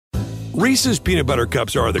Reese's Peanut Butter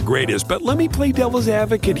Cups are the greatest, but let me play devil's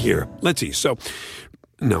advocate here. Let's see. So,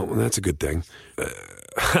 no, that's a good thing.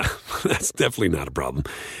 That's definitely not a problem.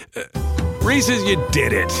 Reese's, you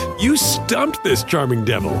did it. You stumped this charming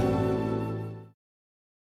devil.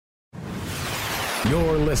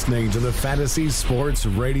 You're listening to the Fantasy Sports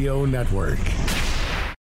Radio Network.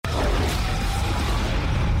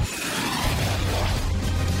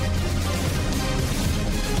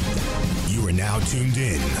 You are now tuned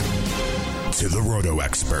in to the Roto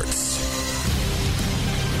Experts.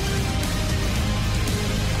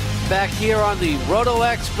 Back here on the Roto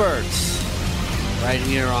Experts, right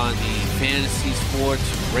here on the Fantasy Sports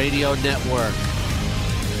Radio Network.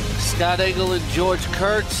 Scott Engel and George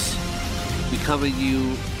Kurtz, be coming to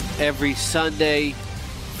you every Sunday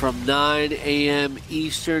from 9 a.m.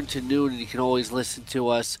 Eastern to noon, and you can always listen to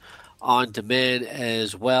us on demand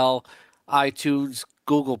as well. iTunes,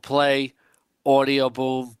 Google Play, Audio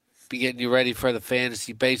Boom, be getting you ready for the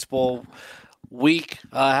fantasy baseball week.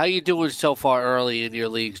 How you doing so far early in your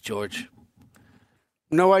leagues, George?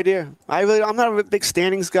 No idea. I'm not a big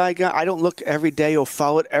standings guy. I don't look every day or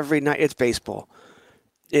follow it every night. It's baseball.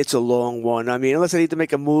 It's a long one. I mean, unless I need to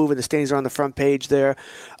make a move and the standings are on the front page there,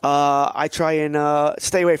 I try and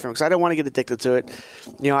stay away from it because I don't want to get addicted to it.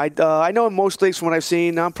 You know, I know in most leagues from what I've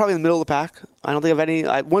seen, I'm probably in the middle of the pack. I don't think I have any.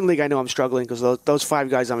 One league I know I'm struggling because those 5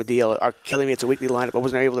 guys on the deal are killing me. It's a weekly lineup. I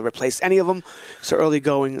wasn't able to replace any of them. So early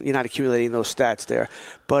going, you're not accumulating those stats there.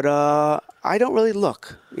 But I don't really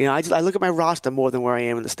look. You know, I look at my roster more than where I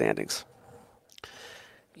am in the standings.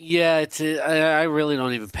 Yeah, I really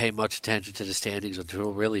don't even pay much attention to the standings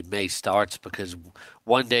until really May starts because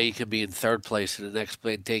one day you could be in third place and the next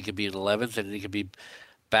day you could be in 11th and you could be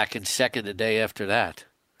back in second the day after that.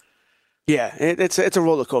 Yeah, it's a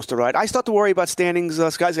roller coaster ride. I start to worry about standings.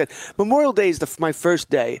 Scott said Memorial Day is my first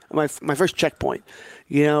day, my first checkpoint.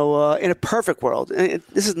 You know, in a perfect world, and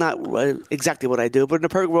this is not exactly what I do, but in a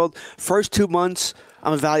perfect world, first 2 months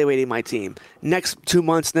I'm evaluating my team. Next 2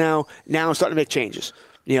 months now I'm starting to make changes.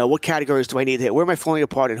 You know, what categories do I need to hit? Where am I falling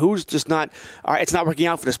apart? And who's just not all right, it's not working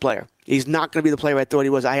out for this player. He's not going to be the player I thought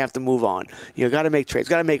he was. I have to move on. You know, got to make trades,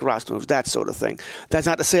 got to make roster moves, that sort of thing. That's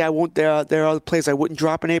not to say I won't. There are other players I wouldn't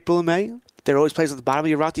drop in April and May. There are always players at the bottom of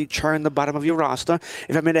your roster. You churn the bottom of your roster.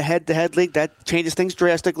 If I'm in a head-to-head league, that changes things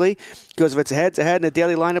drastically. Because if it's a head-to-head in a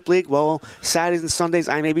daily lineup league, well, Saturdays and Sundays,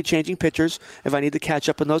 I may be changing pitchers if I need to catch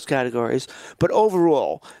up in those categories. But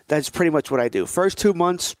overall, that's pretty much what I do. First 2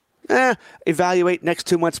 months, evaluate. Next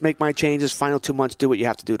 2 months, make my changes. Final 2 months, do what you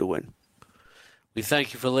have to do to win. We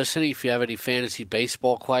thank you for listening. If you have any fantasy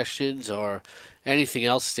baseball questions or anything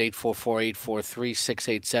else, it's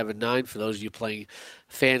 844-843-6879. For those of you playing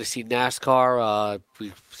fantasy NASCAR,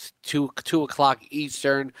 2 o'clock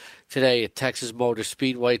Eastern today at Texas Motor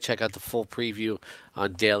Speedway. Check out the full preview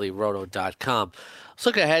on dailyroto.com. Let's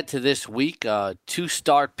look ahead to this week. 2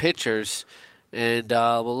 start pitchers, and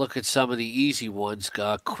we'll look at some of the easy ones.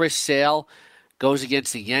 Chris Sale goes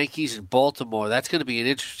against the Yankees in Baltimore. That's going to be an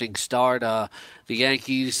interesting start. The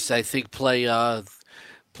Yankees, I think, play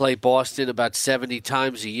Boston about 70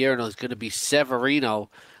 times a year, and it's going to be Severino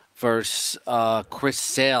versus Chris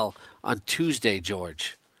Sale on Tuesday,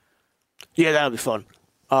 George. Yeah, that'll be fun.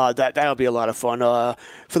 That'll be a lot of fun.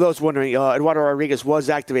 For those wondering, Eduardo Rodriguez was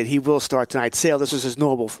activated. He will start tonight. Sale, this was his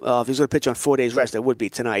normal. If he's going to pitch on 4 days rest, it would be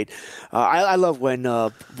tonight. I love when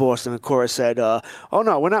Boston and Cora said, "Oh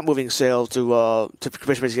no, we're not moving Sale to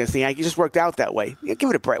pitch against the Yankees. It just worked out that way." Yeah, give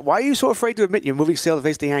it a break. Why are you so afraid to admit you're moving Sale to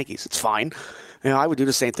face the Yankees? It's fine. You know, I would do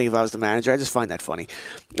the same thing if I was the manager. I just find that funny.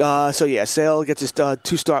 So, yeah, Sale gets his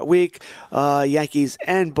 2-start week. Yankees,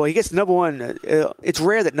 and, boy, he gets number one. It's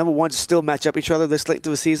rare that number ones still match up each other this late into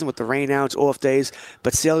the season with the rain outs, off days.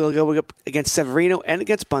 But Sale will go up against Severino and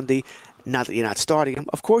against Bundy. Not that you're not starting him.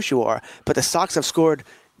 Of course you are. But the Sox have scored,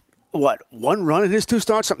 1 run in his 2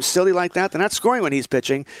 starts? Something silly like that. They're not scoring when he's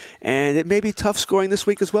pitching. And it may be tough scoring this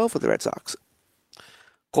week as well for the Red Sox.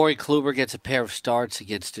 Corey Kluber gets a pair of starts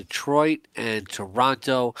against Detroit and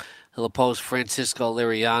Toronto. He'll oppose Francisco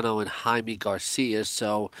Liriano and Jaime Garcia,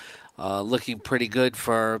 so looking pretty good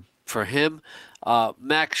for him.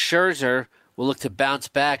 Max Scherzer will look to bounce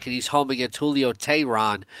back, and he's home against Julio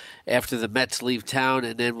Teheran after the Mets leave town,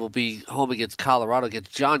 and then will be home against Colorado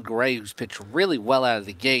against John Gray, who's pitched really well out of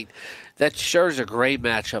the gate. That Scherzer-Gray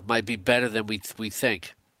matchup might be better than we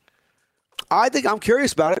think. I think I'm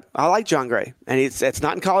curious about it. I like John Gray. And it's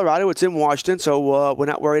not in Colorado. It's in Washington, so we're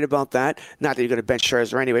not worried about that. Not that you're going to bench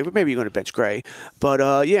Scherzer anyway, but maybe you're going to bench Gray.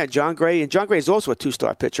 But, yeah, John Gray. And John Gray is also a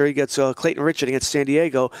 2-star pitcher. He gets Clayton Richard against San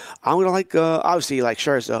Diego. I'm going to like, obviously, you like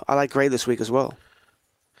Scherzer. I like Gray this week as well.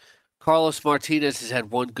 Carlos Martinez has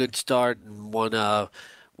had one good start and one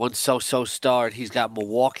one so-so start. He's got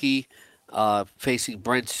Milwaukee facing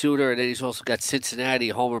Brent Suter, and then he's also got Cincinnati,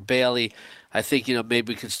 Homer Bailey. I think,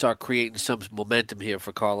 maybe we can start creating some momentum here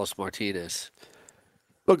for Carlos Martinez.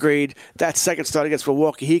 Agreed. That second start against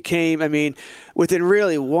Milwaukee, he came, within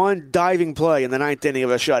really one diving play in the ninth inning of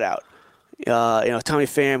a shutout. Tommy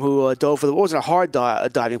Pham, who dove for it wasn't a hard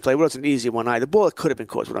diving play, but it wasn't an easy one either. The ball could have been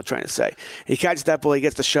caught, is what I'm trying to say. He catches that ball, he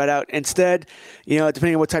gets the shutout. Instead,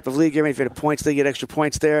 depending on what type of league you're in, if you get points, they get extra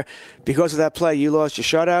points there. Because of that play, you lost your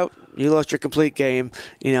shutout, you lost your complete game.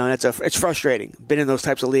 And it's frustrating. Been in those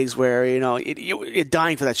types of leagues where, you're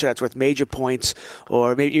dying for that shutout. It's worth major points,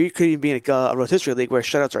 or maybe you could even be in a rotisserie league where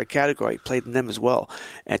shutouts are a category, played in them as well.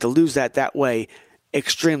 And to lose that way,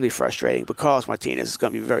 extremely frustrating, but Carlos Martinez is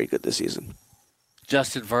going to be very good this season.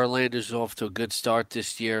 Justin Verlander's off to a good start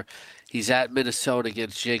this year. He's at Minnesota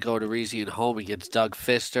against Jake Odorizzi and home against Doug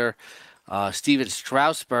Fister. Steven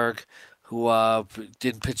Strasburg, who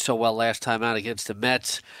didn't pitch so well last time out against the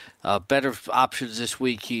Mets. Better options this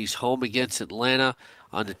week. He's home against Atlanta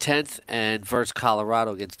on the 10th and versus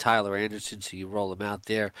Colorado against Tyler Anderson, so you roll him out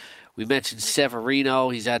there. We mentioned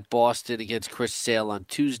Severino. He's at Boston against Chris Sale on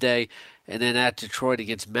Tuesday, and then at Detroit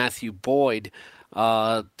against Matthew Boyd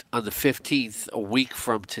on the 15th, a week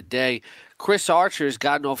from today. Chris Archer has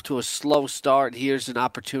gotten off to a slow start. Here's an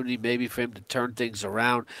opportunity maybe for him to turn things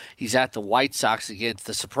around. He's at the White Sox against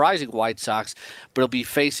the surprising White Sox, but he'll be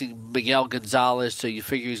facing Miguel Gonzalez, so you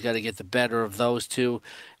figure he's got to get the better of those two.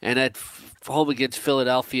 And at home against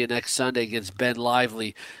Philadelphia next Sunday against Ben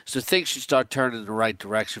Lively. So things should start turning in the right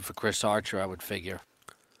direction for Chris Archer, I would figure.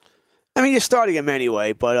 You're starting him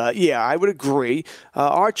anyway, but I would agree.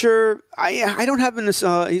 Archer, I don't have him in this.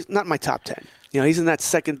 He's not in my top 10. He's in that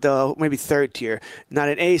second, maybe third tier. Not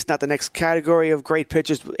an ace, not the next category of great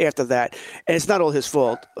pitchers after that. And it's not all his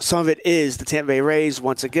fault. Some of it is the Tampa Bay Rays,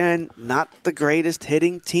 once again, not the greatest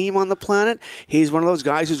hitting team on the planet. He's one of those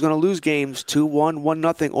guys who's going to lose games 2-1,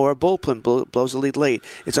 1-0, or a bullpen blows the lead late.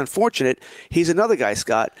 It's unfortunate. He's another guy,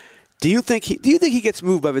 Scott. Do you think he gets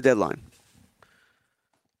moved by the deadline?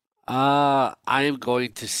 I am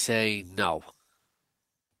going to say no.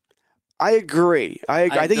 I agree.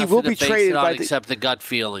 I think he will be traded except the gut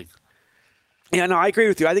feeling. Yeah, no, I agree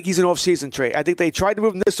with you. I think he's an off-season trade. I think they tried to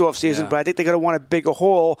move him this off-season, but I think they're going to want a bigger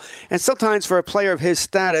haul. And sometimes for a player of his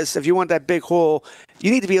status, if you want that big haul,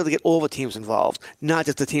 you need to be able to get all the teams involved, not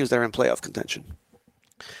just the teams that are in playoff contention.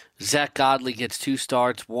 Zach Godley gets 2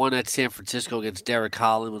 starts, one at San Francisco against Derek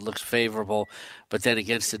Holland, which looks favorable, but then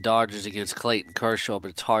against the Dodgers against Clayton Kershaw,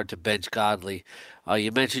 but it's hard to bench Godley.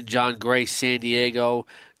 You mentioned John Gray, San Diego,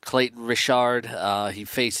 Clayton Richard. He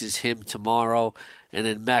faces him tomorrow, and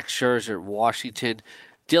then Max Scherzer at Washington.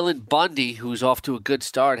 Dylan Bundy, who's off to a good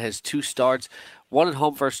start, has 2 starts, one at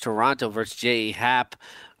home versus Toronto versus J.A. Happ,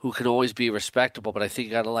 who can always be respectable, but I think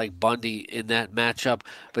you got to like Bundy in that matchup.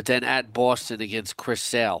 But then at Boston against Chris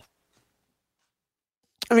Sale.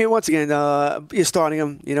 Once again, you're starting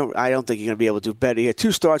him. I don't think you're going to be able to do better. You had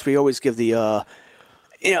 2 starts, we always give the a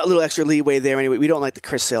little extra leeway there. Anyway, we don't like the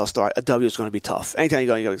Chris Sale start. A W is going to be tough. Anytime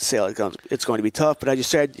you're going to Sale, it's going to be tough. But as you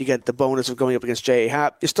said, you get the bonus of going up against J.A.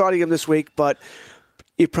 Happ. You're starting him this week, but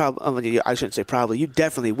you probably, I shouldn't say probably, you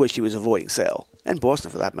definitely wish he was avoiding Sale. And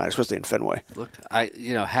Boston, for that matter, especially in Fenway. Look,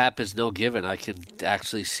 Happ is no given. I can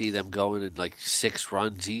actually see them going in like 6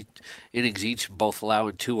 runs innings each, both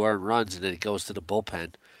allowing 2 earned runs, and then it goes to the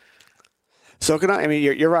bullpen. So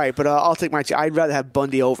you're right, but I'll take my. I'd rather have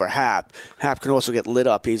Bundy over Happ. Happ can also get lit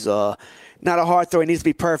up. He's not a hard throw. He needs to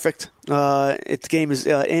be perfect. Its game is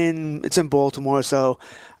it's in Baltimore, so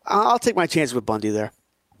I'll take my chances with Bundy there.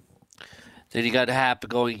 Then you got Happ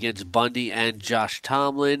going against Bundy and Josh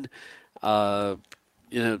Tomlin. Not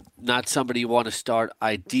somebody you want to start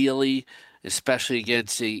ideally, especially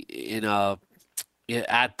against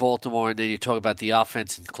at Baltimore, and then you talk about the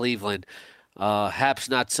offense in Cleveland. Happ's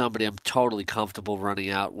not somebody I'm totally comfortable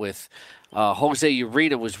running out with. Jose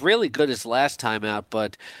Urena was really good his last time out,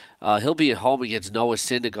 but he'll be at home against Noah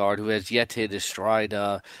Syndergaard, who has yet to hit his stride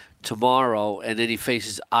tomorrow, and then he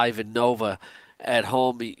faces Ivan Nova at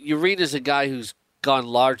home. Urena's a guy who's gone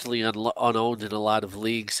largely unowned in a lot of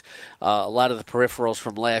leagues. A lot of the peripherals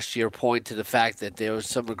from last year point to the fact that there was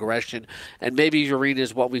some regression, and maybe Urena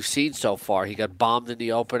is what we've seen so far. He got bombed in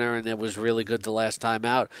the opener, and it was really good the last time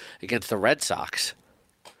out against the Red Sox.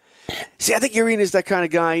 See, I think Urena is that kind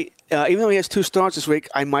of guy. Even though he has 2 starts this week,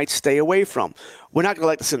 I might stay away from. We're not going to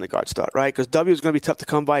like the Syndergaard start, right? Because W is going to be tough to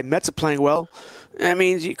come by. Mets are playing well. That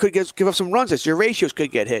means you could give up some runs. Your ratios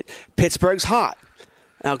could get hit. Pittsburgh's hot.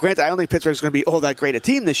 Now, granted, I don't think Pittsburgh's going to be all that great a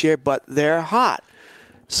team this year, but they're hot.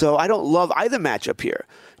 So I don't love either matchup here.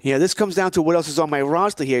 Yeah, this comes down to what else is on my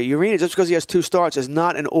roster here. Urena, just because he has 2 starts, is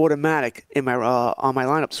not an automatic in my on my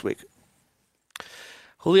lineup this week.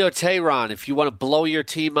 Julio Teheran, if you want to blow your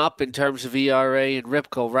team up in terms of ERA and RIP,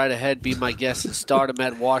 go right ahead. Be my guest and start him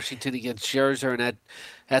at Washington against Scherzer and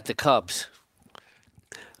at the Cubs.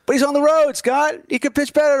 But he's on the road, Scott. He could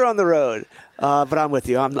pitch better on the road. But I'm with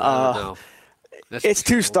you. I don't know. It's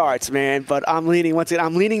 2 starts, man. But I'm leaning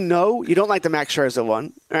no. You don't like the Max Scherzer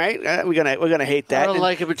one, all right? We're gonna hate that. I don't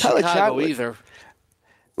like him in Chicago either.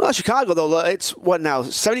 Well, Chicago though, it's what now?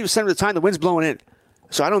 70% of the time the wind's blowing in.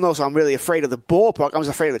 So I don't know. So I'm really afraid of the ballpark. I'm just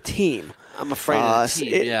afraid of the team. I'm afraid of the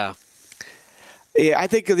team. Yeah. Yeah, I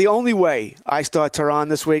think the only way I start Teheran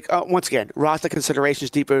this week, once again, roster considerations,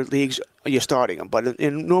 deeper leagues, you're starting them. But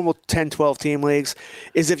in normal 10, 12 team leagues,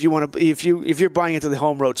 is if you're buying into the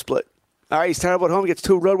home road split. All right, he's terrible at home. He gets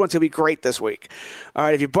 2 road ones. He'll be great this week. All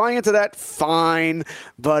right, if you're buying into that, fine.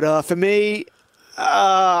 But for me,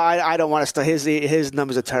 I don't want to start. His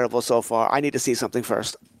numbers are terrible so far. I need to see something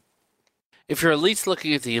first. If you're at least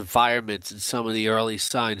looking at the environments and some of the early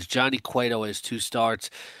signs, Johnny Cueto has 2 starts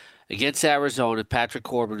against Arizona. Patrick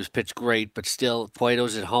Corbin has pitched great, but still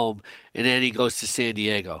Cueto's at home, and then he goes to San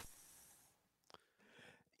Diego.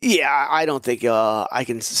 Yeah, I don't think I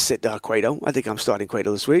can sit Cueto. I think I'm starting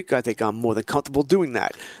Cueto this week. I think I'm more than comfortable doing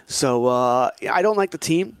that. So I don't like the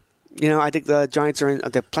team. I think the Giants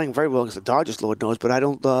they're playing very well against the Dodgers, Lord knows, but I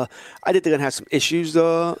think they're going to have some issues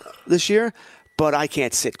this year. But I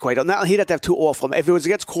can't sit Cueto. Now, he'd have to have 2 awful. If it was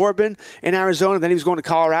against Corbin in Arizona, then he was going to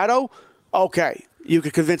Colorado, okay. You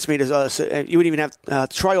could convince me to you wouldn't even have to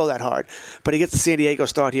try all that hard. But he gets the San Diego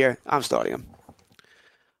start here. I'm starting him.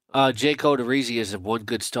 Jake Odorizzi has 1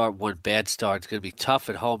 good start, 1 bad start. It's going to be tough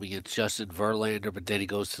at home against Justin Verlander, but then he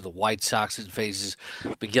goes to the White Sox and faces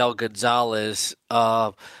Miguel Gonzalez.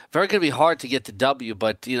 Very going to be hard to get the W,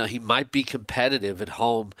 but he might be competitive at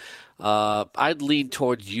home. I'd lean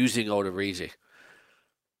towards using Odorizzi.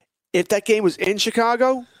 If that game was in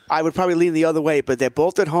Chicago, I would probably lean the other way, but they're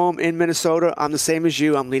both at home in Minnesota. I'm the same as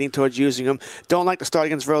you. I'm leaning towards using them. Don't like to start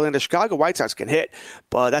against Verlander. Chicago White Sox can hit,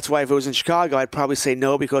 but that's why if it was in Chicago, I'd probably say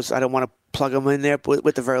no because I don't want to plug them in there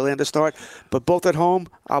with the Verlander start. But both at home,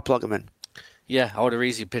 I'll plug them in. Yeah,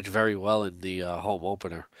 Odorizzi pitched very well in the home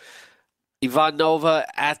opener. Ivan Nova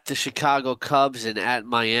at the Chicago Cubs and at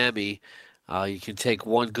Miami. You can take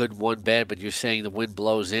 1 good, 1 bad, but you're saying the wind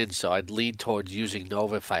blows in, so I'd lean towards using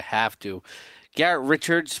Nova if I have to. Garrett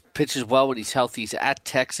Richards pitches well when he's healthy. He's at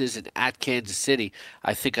Texas and at Kansas City.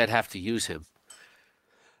 I think I'd have to use him.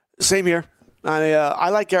 Same here. I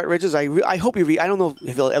like Garrett Richards. I hope I don't know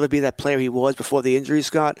if he'll ever be that player he was before the injury,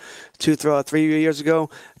 Scott, 3 years ago.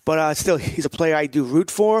 But still, he's a player I do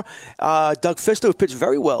root for. Doug Fister, who pitched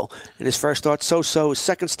very well in his first start. So his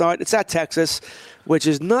second start, it's at Texas, which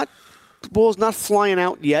is not – the ball's not flying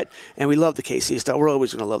out yet, and we love the KC start. We're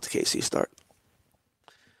always going to love the KC start.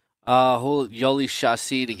 Yoli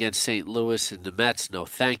Chacin against St. Louis and the Mets, no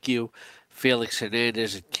thank you. Felix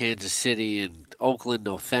Hernandez at Kansas City and Oakland,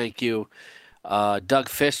 no thank you. Doug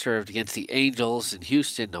Fister against the Angels in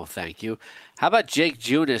Houston, no thank you. How about Jake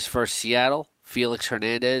Junis versus Seattle, Felix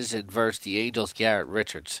Hernandez, and versus the Angels, Garrett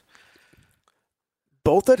Richards?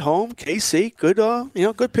 Both at home, KC,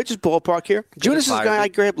 good pitches ballpark here. Junis is a guy I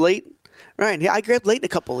grabbed late. Right, yeah, I grabbed late in a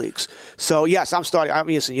couple leagues. So, yes, I'm starting.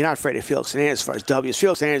 Listen, you're not afraid of Felix Hernandez as far as W's.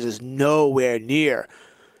 Felix Hernandez is nowhere near,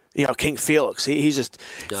 King Felix. He's just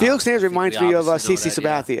Felix Hernandez reminds me of CC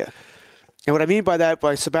Sabathia. Yeah. And what I mean by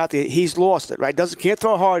Sabathia, he's lost it, right? Can't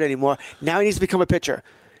throw hard anymore. Now he needs to become a pitcher.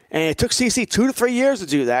 And it took CC 2 to 3 years to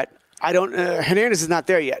do that. Hernandez is not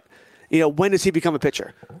there yet. When does he become a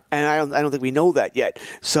pitcher? And I don't think we know that yet.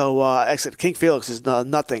 So, except King Felix is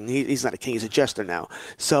nothing. He's not a king. He's a jester now.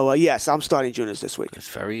 So, yes, I'm starting Junis this week. It's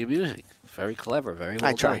very amusing. Very clever. Very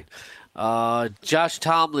well done. Josh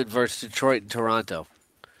Tomlin versus Detroit and Toronto.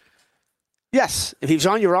 Yes. If he's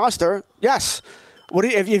on your roster, yes.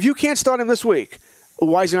 If you can't start him this week,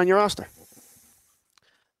 why is he on your roster?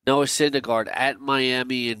 Noah Syndergaard at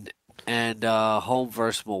Miami and home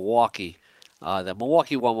versus Milwaukee. The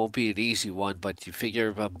Milwaukee one won't be an easy one, but you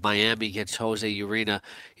figure Miami gets Jose Urena.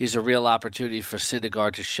 He's a real opportunity for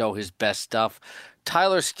Syndergaard to show his best stuff.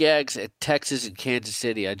 Tyler Skaggs at Texas and Kansas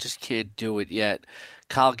City. I just can't do it yet.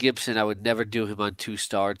 Kyle Gibson, I would never do him on 2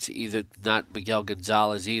 starts, either not Miguel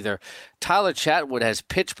Gonzalez either. Tyler Chatwood has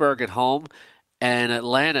Pittsburgh at home and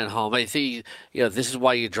Atlanta at home. I think this is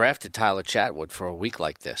why you drafted Tyler Chatwood for a week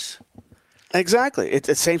like this. Exactly. It's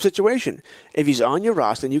the same situation. If he's on your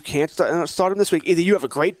roster and you can't start him this week, either you have a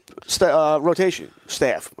great rotation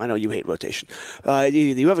staff. I know you hate rotation. Either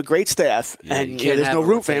you have a great staff and there's no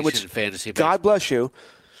room for him, which fantasy God bless you.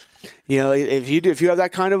 If you have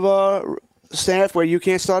that kind of staff where you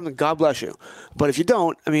can't start, then God bless you. But if you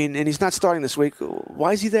don't, and he's not starting this week,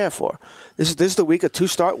 why is he there for? This is the week, a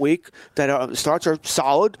 2-start week that starts are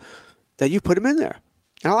solid, that you put him in there.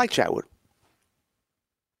 And I like Chatwood.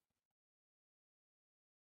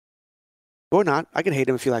 Or not. I can hate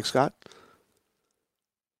him if you like Scott.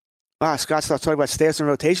 Scott starts talking about staffs and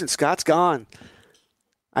rotation. Scott's gone.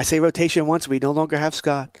 I say rotation once, we no longer have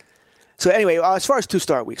Scott. So anyway, as far as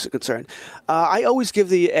 2-start weeks are concerned, I always give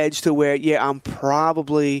the edge to where, I'm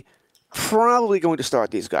probably going to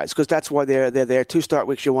start these guys because that's why they're there. 2-start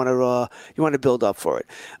weeks, you want to build up for it.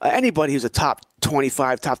 Anybody who's a top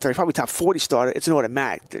 25, top 30, probably top 40 starter, it's an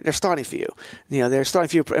automatic. They're starting for you. They're starting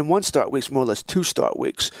for you in 1-start weeks, more or less 2-start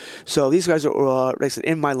weeks. So these guys are like I said,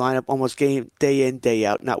 in my lineup almost game day in, day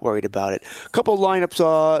out. Not worried about it. A couple of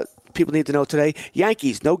lineups. People need to know today.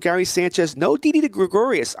 Yankees, no Gary Sanchez, no Didi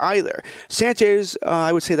Gregorius either. Sanchez,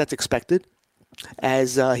 I would say that's expected,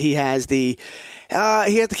 as he has the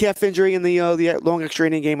calf injury in the long extra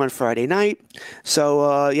inning game on Friday night.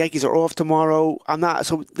 So Yankees are off tomorrow.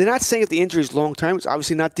 So they're not saying if the injury is long term. It's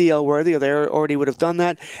obviously not DL worthy, or they already would have done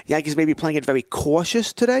that. Yankees may be playing it very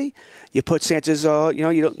cautious today. You put Sanchez,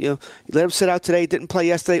 you let him sit out today. Didn't play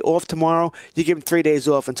yesterday. Off tomorrow. You give him 3 days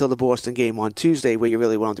off until the Boston game on Tuesday, where you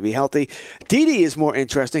really want him to be healthy. Didi is more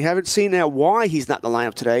interesting. Haven't seen now why he's not in the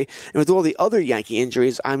lineup today. And with all the other Yankee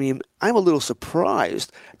injuries, I'm a little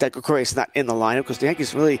surprised that Gregorius is not in the lineup because the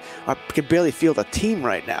Yankees really can barely field a team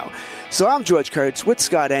right now. So I'm George Kurtz with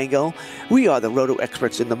Scott Engel. We are the Roto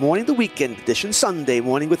Experts in the Morning, the weekend edition, Sunday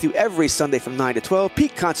morning, with you every Sunday from 9 to 12.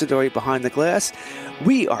 Pete Considori behind the glass.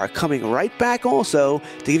 We are coming right back also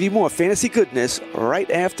to give you more fantasy goodness right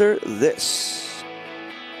after this.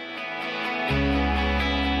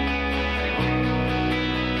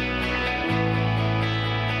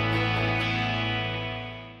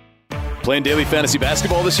 Playing daily fantasy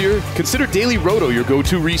basketball this year? Consider Daily Roto your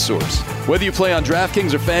go-to resource. Whether you play on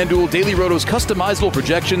DraftKings or FanDuel, Daily Roto's customizable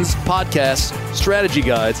projections, podcasts, strategy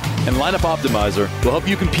guides, and lineup optimizer will help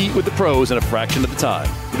you compete with the pros in a fraction of the time.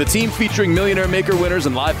 With a team featuring Millionaire Maker winners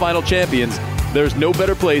and live final champions, there's no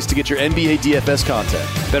better place to get your NBA DFS content.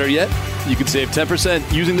 Better yet, you can save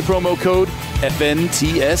 10% using the promo code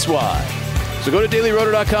FNTSY. So go to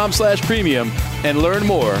dailyroto.com/premium and learn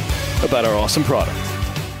more about our awesome product.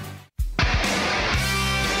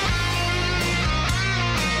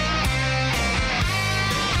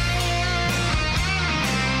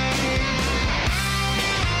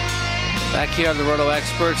 Back here on the Roto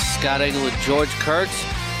Experts, Scott Engel and George Kurtz.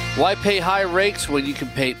 Why pay high rakes when you can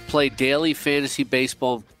play daily fantasy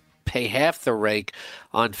baseball, pay half the rake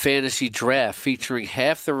on Fantasy Draft, featuring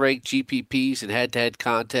half the rake GPPs and head-to-head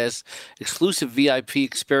contests, exclusive VIP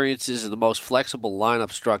experiences, and the most flexible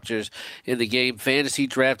lineup structures in the game. Fantasy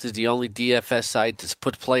Draft is the only DFS site to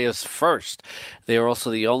put players first. They are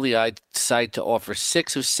also the only site to offer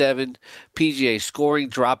 6 of 7 PGA scoring,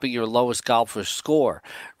 dropping your lowest golfer's score.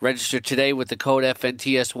 Register today with the code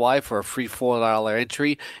FNTSY for a free $4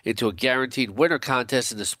 entry into a guaranteed winner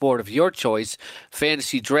contest in the sport of your choice.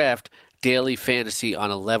 Fantasy Draft, daily fantasy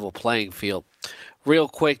on a level playing field. Real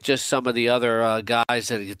quick, just some of the other guys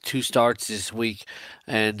that get 2 starts this week,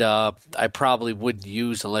 and I probably wouldn't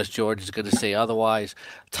use unless George is going to say otherwise.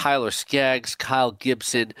 Tyler Skaggs, Kyle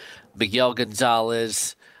Gibson, Miguel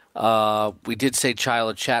Gonzalez. We did say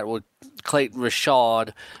Tyler Chatwood, Clayton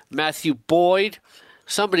Rashad, Matthew Boyd,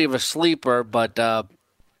 somebody of a sleeper, but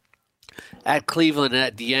at Cleveland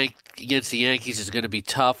against the Yankees is going to be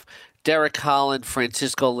tough. Derek Holland,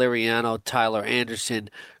 Francisco Liriano, Tyler Anderson,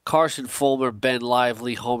 Carson Fulmer, Ben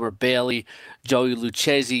Lively, Homer Bailey, Joey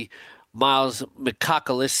Lucchesi, Miles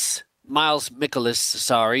Mikolas,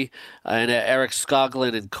 and Eric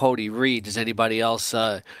Skoglund and Cody Reed. Does anybody else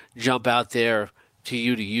jump out there to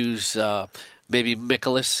you to use maybe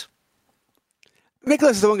Mikolas? Mikolas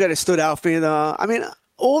is the one guy that stood out for me.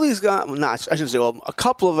 All these guys, I shouldn't say all, a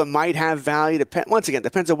couple of them might have value. Once again,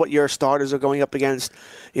 depends on what your starters are going up against.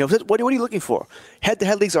 What are you looking for?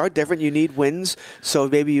 Head-to-head leagues are different. You need wins, so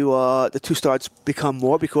maybe the 2 starts become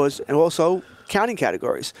more and also counting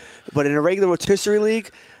categories. But in a regular rotisserie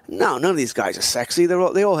league, no, none of these guys are sexy. They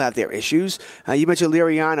all have their issues. You mentioned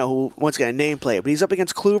Liriano, who once got a name player, but he's up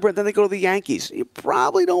against Kluber, and then they go to the Yankees. You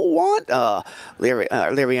probably don't want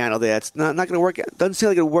Liriano there. It's not going to work out. Doesn't seem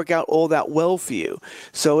like it'll work out all that well for you.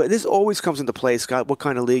 So this always comes into play, Scott, what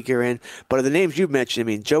kind of league you're in. But of the names you've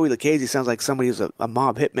mentioned, Joey Lucchesi sounds like somebody who's a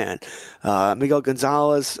mob hitman. Miguel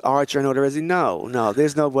Gonzalez, Archer, Notarizzi, no,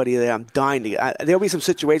 there's nobody there. I'm dying to there'll be some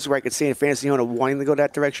situations where I could see a fantasy owner wanting to go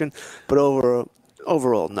that direction, but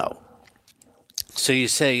overall, no. So you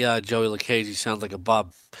say Joey Lucchese sounds like a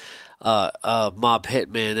mob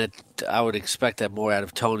hitman. That I would expect that more out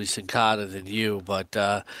of Tony Sincata than you, but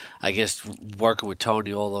I guess working with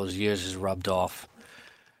Tony all those years has rubbed off.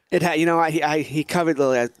 It had, he covered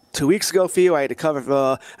 2 weeks ago for you. I had to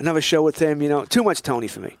cover another show with him. Too much Tony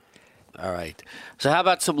for me. All right. So how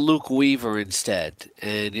about some Luke Weaver instead?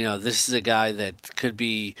 And, this is a guy that could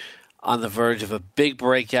be on the verge of a big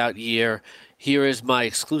breakout year. Here is my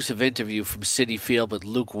exclusive interview from Citi Field with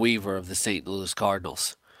Luke Weaver of the St. Louis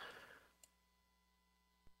Cardinals.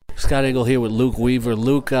 Scott Engel here with Luke Weaver.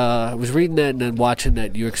 Luke, I was reading that and then watching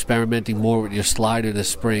that you're experimenting more with your slider this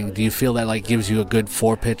spring. Do you feel that gives you a good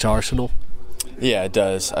 4-pitch arsenal? Yeah, it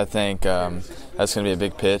does. I think that's going to be a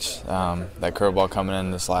big pitch. That curveball coming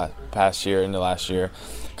in this past year, into last year,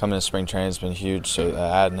 coming in spring training has been huge. So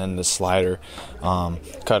adding in the slider,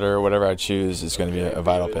 cutter, whatever I choose, is going to be a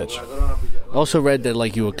vital pitch. Also read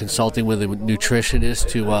that you were consulting with a nutritionist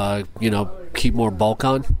to keep more bulk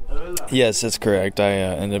on. Yes, that's correct. I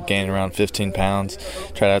ended up gaining around 15 pounds.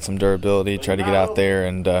 Try to add some durability. Try to get out there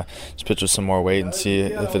and just pitch with some more weight and see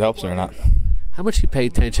if it helps me or not. How much do you pay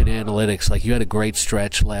attention to analytics? You had a great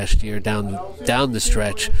stretch last year down the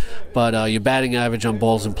stretch, but your batting average on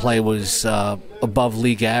balls in play was above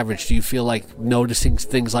league average. Do you feel like noticing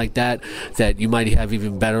things like that you might have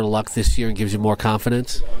even better luck this year and gives you more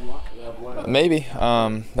confidence? Maybe.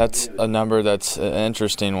 That's a number that's an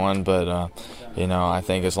interesting one, but I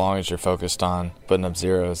think as long as you're focused on putting up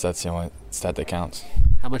zeros, that's the only stat that counts.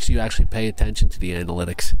 How much do you actually pay attention to the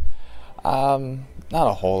analytics? Not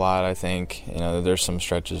a whole lot, I think. There's some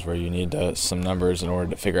stretches where you need some numbers in order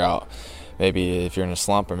to figure out maybe if you're in a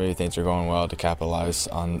slump or maybe things are going well to capitalize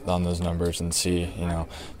on those numbers and see, if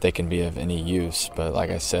they can be of any use. But like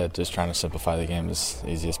I said, just trying to simplify the game as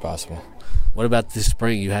easy as possible. What about this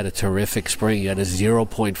spring? You had a terrific spring. You had a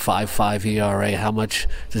 0.55 ERA. How much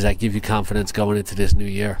does that give you confidence going into this new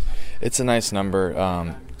year? It's a nice number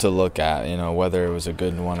to look at, whether it was a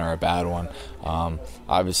good one or a bad one.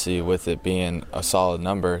 Obviously, with it being a solid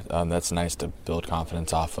number, that's nice to build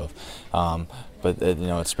confidence off of. But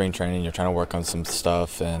it's spring training. You're trying to work on some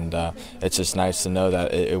stuff, and it's just nice to know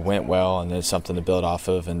that it went well and there's something to build off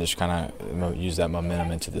of, and just kind of use that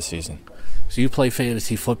momentum into the season. So you play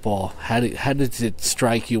fantasy football. How does it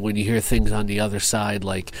strike you when you hear things on the other side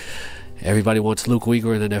like everybody wants Luke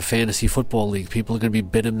Weaver in their fantasy football league? People are going to be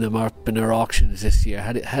bidding them up in their auctions this year.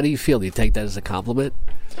 How do you feel? Do you take that as a compliment?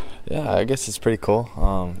 Yeah, I guess it's pretty cool.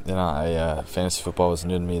 Fantasy football was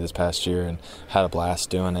new to me this past year and had a blast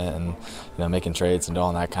doing it, and making trades and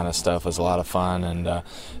all that kind of stuff was a lot of fun, and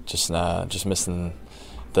just missing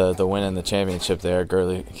the win in the championship there.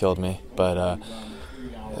 Gurley killed me, but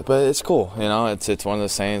it's cool. It's one of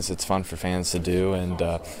those things. It's fun for fans to do, and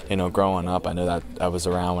growing up, I know that I was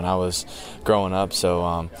around when I was growing up,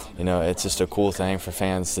 so it's just a cool thing for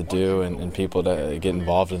fans to do and people to get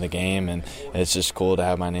involved in the game, and it's just cool to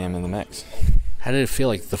have my name in the mix. How did it feel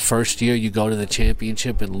like the first year you go to the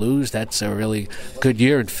championship and lose? That's a really good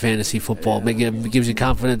year in fantasy football. It gives you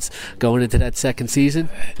confidence going into that second season?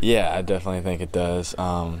 Yeah, I definitely think it does.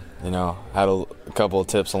 Had a couple of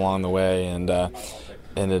tips along the way, and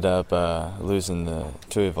ended up losing to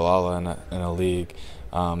Tuivailala in a league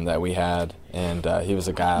that we had, and he was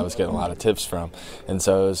a guy I was getting a lot of tips from, and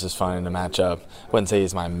so it was just fun to match up. I wouldn't say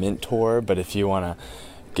he's my mentor, but if you want to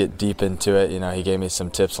get deep into it, he gave me some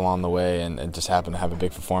tips along the way, and just happened to have a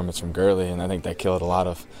big performance from Gurley, and I think that killed a lot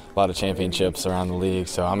of championships around the league,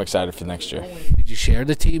 so I'm excited for next year. Did you share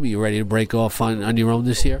the team? Are you ready to break off on your own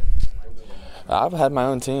this year? I've had my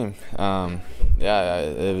own team.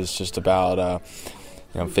 It was just about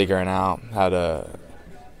figuring out how to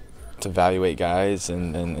evaluate guys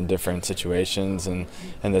in different situations, and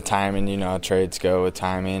the timing, how trades go with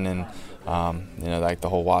timing, and like the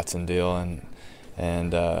whole Watson deal,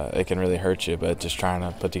 and it can really hurt you, but just trying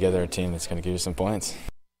to put together a team that's going to give you some points.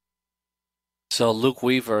 So Luke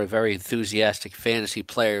Weaver, a very enthusiastic fantasy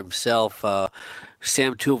player himself.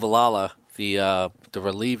 Sam Tuivailala, the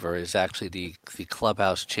reliever, is actually the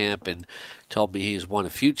clubhouse champ, and told me he's won a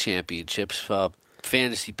few championships.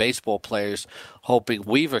 Fantasy baseball players hoping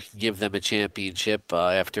Weaver can give them a championship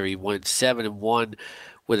after he went 7-1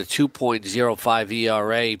 with a 2.05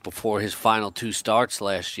 ERA before his final 2 starts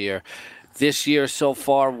last year. This year so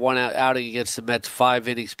far, 1 outing against the Mets, 5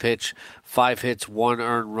 innings pitched, 5 hits, 1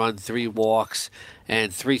 earned run, 3 walks,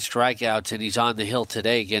 and 3 strikeouts, and he's on the hill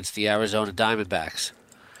today against the Arizona Diamondbacks.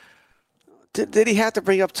 Did he have to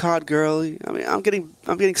bring up Todd Gurley? I mean, I'm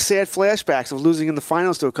getting sad flashbacks of losing in the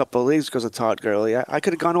finals to a couple of leagues because of Todd Gurley. I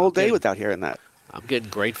could have gone all day without hearing that. I'm getting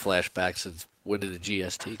great flashbacks of winning the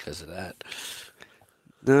GST because of that.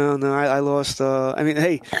 No, I lost. I mean,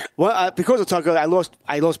 hey, well, because of Tucker, I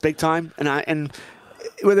lost big time, and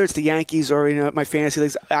whether it's the Yankees or my fantasy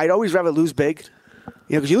leagues, I'd always rather lose big.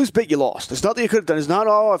 Because you lose big, you lost. There's nothing you could have done. It's not,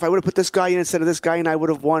 if I would have put this guy in instead of this guy in, I would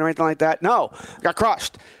have won or anything like that. No, I got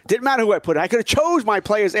crushed. Didn't matter who I put in. I could have chose my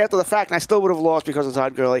players after the fact, and I still would have lost because of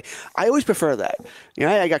Todd Gurley. I always prefer that.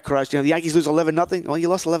 I got crushed. The Yankees lose 11-0. Well, you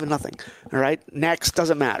lost 11-0. All right, next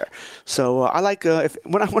doesn't matter. So I like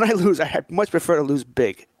when I lose, I much prefer to lose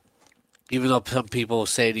big. Even though some people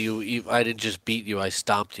say to you, I didn't just beat you, I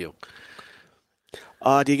stomped you.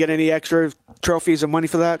 Do you get any extra trophies or money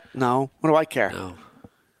for that? No. What do I care? No.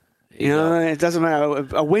 It doesn't matter.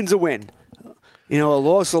 A win's a win. A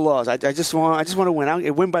loss is a loss. I just want to win. I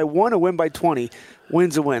win by 1 or win by 20.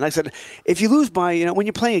 Win's a win. Like I said, if you lose by, when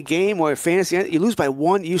you're playing a game or a fantasy, you lose by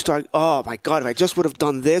 1, you start, oh my God, if I just would have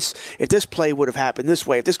done this, if this play would have happened this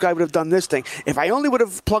way, if this guy would have done this thing, if I only would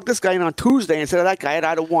have plugged this guy in on Tuesday instead of that guy, I'd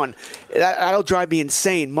have won. That'll drive me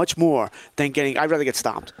insane much more than I'd rather get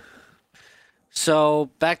stomped. So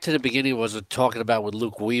back to the beginning was talking about with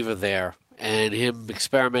Luke Weaver there and him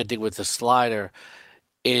experimenting with the slider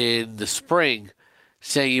in the spring,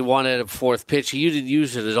 saying he wanted a fourth pitch. He didn't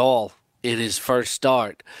use it at all in his first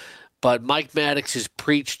start. But Mike Maddox has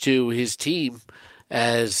preached to his team,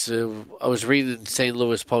 as I was reading St.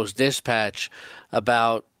 Louis Post-Dispatch,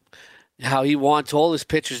 about how he wants all his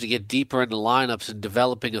pitchers to get deeper in the lineups, and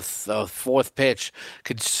developing a fourth pitch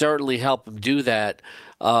could certainly help him do that.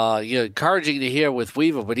 Encouraging to hear with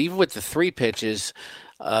Weaver, but even with the 3 pitches,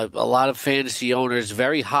 a lot of fantasy owners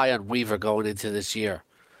very high on Weaver going into this year.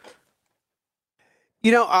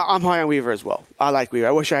 I'm high on Weaver as well. I like Weaver.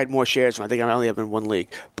 I wish I had more shares. I think I only have in one league,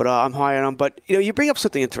 but I'm high on him. But you bring up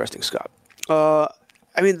something interesting, Scott.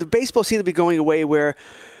 The baseball seems to be going away where,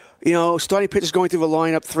 starting pitchers going through the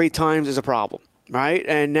lineup 3 times is a problem, right?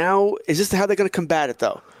 And now, is this how they're going to combat it,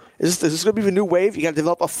 though? Is this going to be the new wave? You got to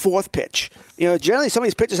develop a 4th pitch. Generally, some of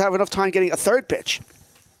these pitchers have enough time getting a 3rd pitch.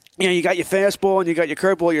 You got your fastball and you got your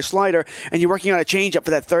curveball, your slider, and you're working on a changeup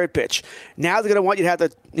for that 3rd pitch. Now they're going to want you to have the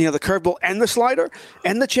curveball and the slider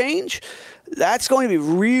and the change. That's going to be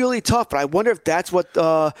really tough. But I wonder if that's what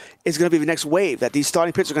is going to be the next wave. That these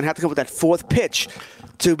starting pitchers are going to have to come with that 4th pitch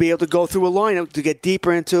to be able to go through a lineup to get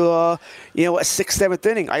deeper into a 6th, 7th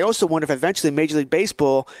inning. I also wonder if eventually Major League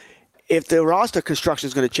Baseball, if the roster construction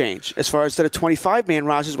is going to change. As far as instead of 25-man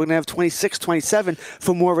rosters, we're going to have 26, 27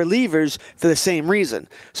 for more relievers for the same reason.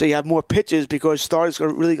 So you have more pitches because starters are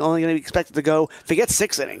really only going to be expected to go, forget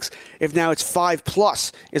 6 innings. If now it's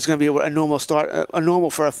 5+, it's going to be a normal start, a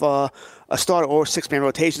normal for a starter, or 6-man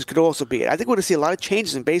rotations could also be it. I think we're going to see a lot of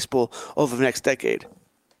changes in baseball over the next decade.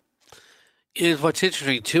 What's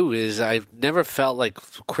interesting, too, is I've never felt like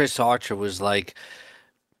Chris Archer was like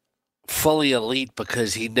fully elite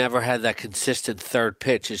because he never had that consistent 3rd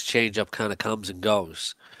pitch. His changeup kind of comes and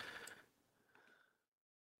goes.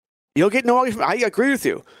 You'll get no argument. I agree with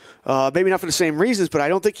you. Maybe not for the same reasons, but I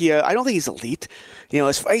don't think he's elite.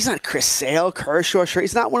 He's not Chris Sale, Kershaw.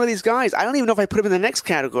 He's not one of these guys. I don't even know if I put him in the next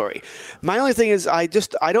category. My only thing is I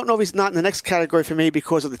don't know if he's not in the next category for me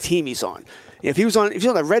because of the team he's on. If he's on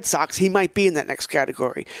the Red Sox, he might be in that next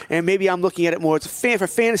category. And maybe I'm looking at it more as a fan for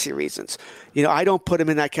fantasy reasons. I don't put him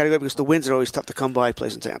in that category because the wins are always tough to come by. He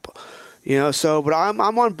plays in Tampa. But I'm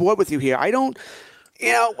on board with you here. I don't.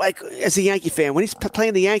 Like as a Yankee fan, when he's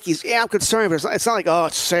playing the Yankees, I'm concerned, but it's not like,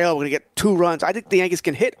 it's Sale, we're going to get 2 runs. I think the Yankees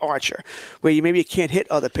can hit Archer, where maybe you can't hit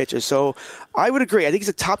other pitchers. So I would agree. I think he's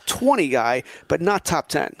a top 20 guy, but not top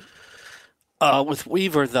 10. With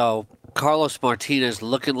Weaver, though, Carlos Martinez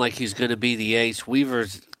looking like he's going to be the ace.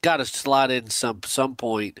 Weaver's got to slot in some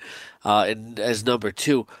point as number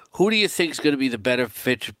 2. Who do you think is going to be the better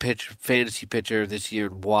fantasy pitcher this year,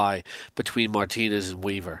 and why, between Martinez and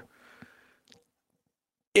Weaver?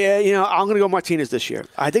 Yeah, I'm going to go Martinez this year.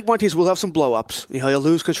 I think Martinez will have some blow-ups. He'll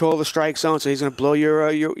lose control of the strike zone, so he's going to blow your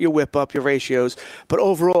whip up, your ratios. But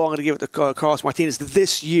overall, I'm going to give it to Carlos Martinez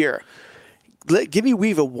this year. Give me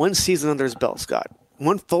Weaver 1 season under his belt, Scott.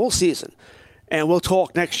 1 full season. And we'll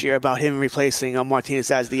talk next year about him replacing Martinez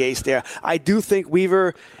as the ace there. I do think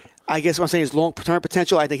Weaver, I guess what I'm saying is long-term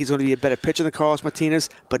potential. I think he's going to be a better pitcher than Carlos Martinez,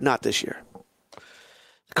 but not this year.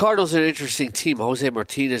 The Cardinals are an interesting team. Jose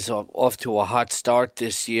Martinez off to a hot start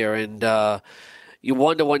this year, and you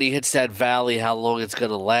wonder when he hits that valley how long it's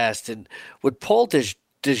going to last. And with Paul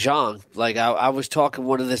DeJong, like I was talking to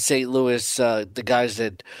one of the St. Louis, the guys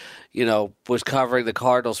that was covering the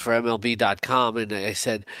Cardinals for MLB.com, and I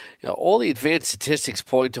said, all the advanced statistics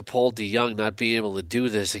point to Paul DeJong not being able to do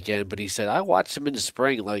this again. But he said, I watched him in the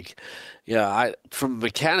spring, from a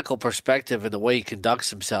mechanical perspective and the way he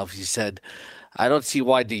conducts himself, he said, I don't see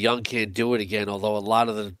why DeYoung can't do it again, although a lot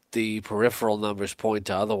of the peripheral numbers point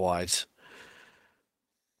to otherwise.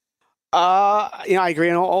 I agree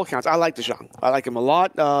on all counts. I like DeJong. I like him a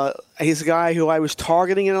lot. He's a guy who I was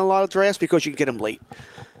targeting in a lot of drafts because you can get him late.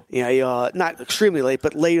 Not extremely late,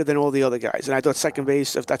 but later than all the other guys. And I thought second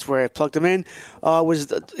base, if that's where I plugged him in,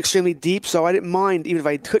 was extremely deep. So I didn't mind, even if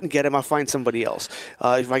I couldn't get him, I'll find somebody else.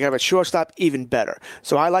 If I got him at shortstop, even better.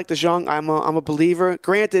 So I like DeJong. I'm a believer.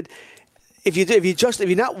 Granted, if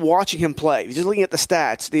you're not watching him play, if you're just looking at the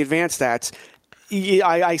stats, the advanced stats,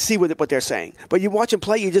 I see what they're saying. But you watch him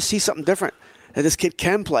play, you just see something different. That this kid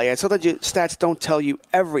can play. And sometimes your stats don't tell you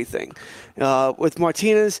everything. With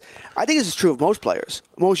Martinez, I think this is true of most players,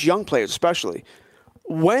 most young players especially.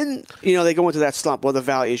 When they go into that slump, or the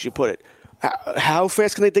valley, as you put it, how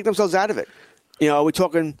fast can they dig themselves out of it? Are we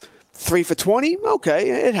talking 3 for 20? Okay,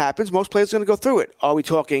 it happens. Most players are going to go through it. Are we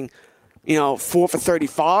talking 4 for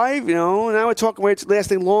 35, now we're talking where it's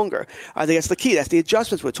lasting longer. I think that's the key. That's the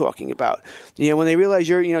adjustments we're talking about. When they realize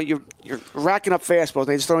you're racking up fastballs,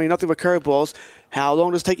 they're just throwing nothing but curveballs. How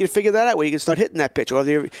long does it take you to figure that out? Where you can start hitting that pitch, or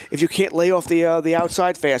if you can't lay off the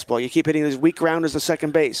outside fastball, you keep hitting these weak grounders to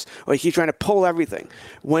second base, or you keep trying to pull everything.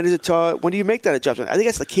 When do you make that adjustment? I think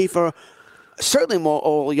that's the key for certainly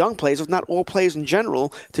all young players, if not all players in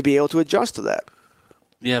general, to be able to adjust to that.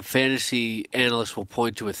 Yeah, fantasy analysts will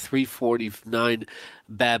point to a 349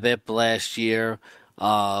 BABIP last year,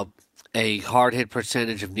 a hard hit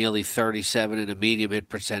percentage of nearly 37, and a medium hit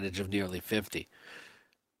percentage of nearly 50.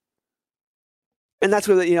 And that's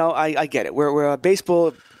where I get it. Where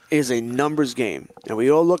baseball is a numbers game, and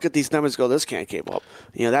we all look at these numbers and go, "This can't keep up."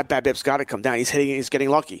 That BABIP's got to come down. He's getting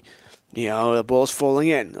lucky. The ball's falling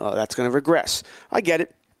in. That's going to regress. I get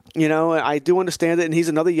it. I do understand it, and he's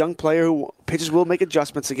another young player who pitchers will make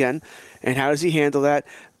adjustments again. And how does he handle that?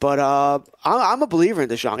 But I'm a believer in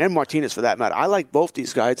DeJong and Martinez for that matter. I like both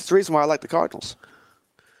these guys. It's the reason why I like the Cardinals.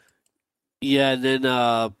 Yeah, and then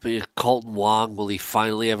Colton Wong, will he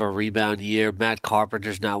finally have a rebound year? Matt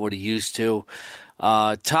Carpenter's not what he used to.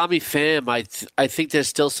 Tommy Pham, I think there's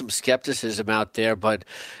still some skepticism out there, but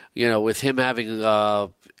with him having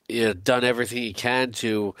done everything he can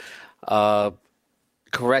to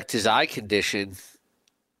correct his eye condition,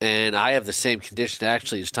 and I have the same condition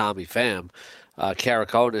actually as Tommy Pham,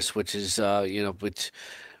 keratoconus, which is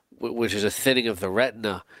which is a thinning of the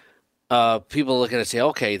retina. People look at it and say,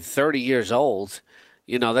 okay, 30 years old,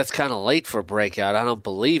 that's kind of late for a breakout. I don't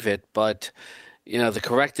believe it, but the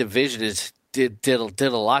corrective vision did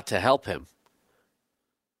a lot to help him.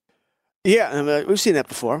 Yeah, we've seen that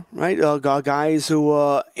before, right? Guys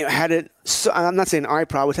who had it, I'm not saying eye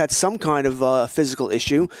problem, had some kind of physical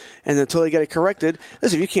issue, and until they get it corrected,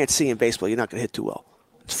 listen, if you can't see in baseball, you're not going to hit too well.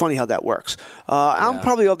 It's funny how that works. I'm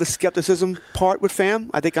probably of the skepticism part with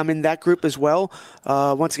Pham. I think I'm in that group as well.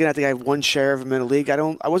 Once again, I think I have one share of him in the league.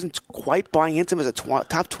 I wasn't quite buying into him as a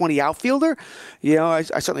top 20 outfielder. I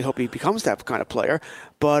certainly hope he becomes that kind of player.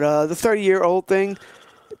 But the 30-year-old thing,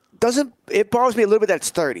 it bothers me a little bit that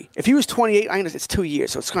it's 30. If he was 28, I understand it's 2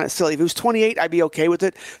 years, so it's kind of silly. If he was 28, I'd be okay with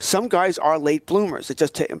it. Some guys are late bloomers.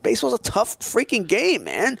 Baseball's a tough freaking game,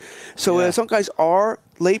 man. So some guys are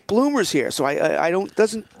late bloomers here. So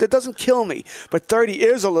that doesn't kill me. But 30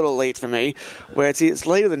 is a little late for me, where it's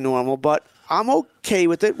later than normal. But I'm okay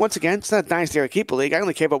with it. Once again, it's not a Dynasty or a Keeper League. I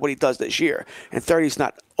only care about what he does this year. And 30 is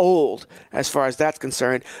not old as far as that's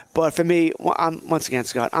concerned. But for me, once again,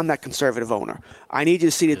 Scott, I'm that conservative owner. I need you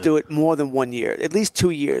to see to do it more than 1 year, at least 2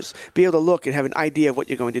 years. Be able to look and have an idea of what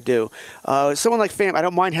you're going to do. Someone like Pham, I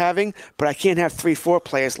don't mind having, but I can't have 3-4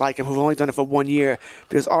 players like him who've only done it for 1 year,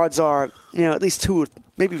 because odds are, at least 2,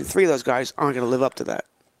 maybe even 3 of those guys aren't going to live up to that.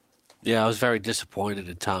 Yeah, I was very disappointed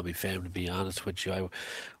in Tommy Pham, to be honest with you. I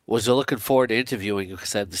was looking forward to interviewing him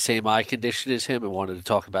because I had the same eye condition as him and wanted to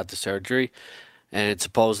talk about the surgery. And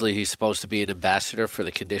supposedly he's supposed to be an ambassador for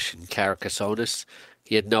the condition keratoconus.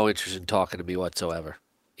 He had no interest in talking to me whatsoever,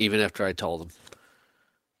 even after I told him.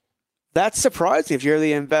 That's surprising if you're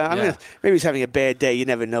the ambassador. I mean, maybe he's having a bad day. You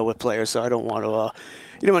never know with players, so I don't want to.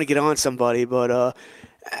 You don't want to get on somebody, but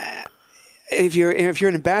if you're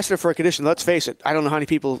an ambassador for a condition, let's face it. I don't know how many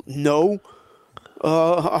people know.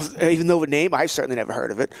 Even though the name, I've certainly never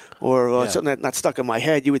heard of it, or something that's not stuck in my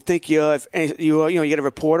head. You would think if you get a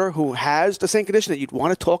reporter who has the same condition that you'd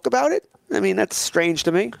want to talk about it. I mean, that's strange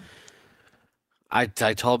to me. I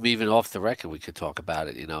told him even off the record we could talk about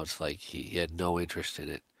it. It's like he had no interest in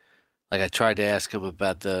it. Like I tried to ask him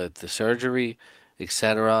about the surgery,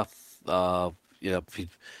 etc.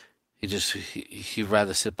 He'd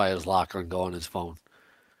rather sit by his locker and go on his phone.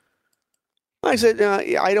 Like I said,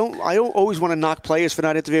 I don't always want to knock players for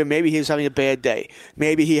not interviewing. Maybe he was having a bad day.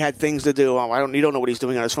 Maybe he had things to do. You don't know what he's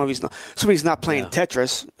doing on his phone. Somebody's not playing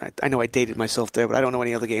Tetris. I know I dated myself there, but I don't know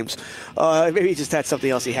any other games. Maybe he just had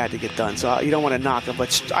something else he had to get done. So you don't want to knock him,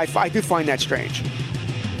 but I do find that strange.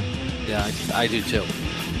 Yeah, I do too.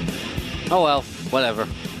 Oh well, whatever.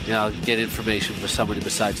 Get information for somebody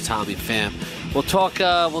besides Tommy Pham.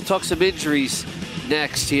 We'll talk some injuries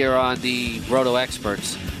next here on the Roto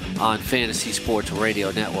Experts on Fantasy Sports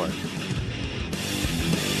Radio Network.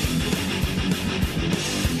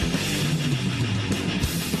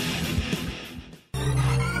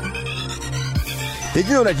 Did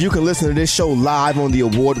you know that you can listen to this show live on the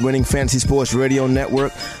award-winning Fantasy Sports Radio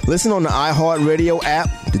Network? Listen on the iHeartRadio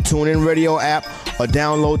app, the TuneIn Radio app, or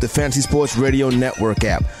download the Fantasy Sports Radio Network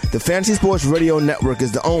app. The Fantasy Sports Radio Network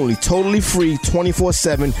is the only totally free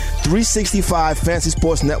 24/7, 365 Fantasy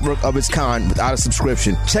Sports Network of its kind without a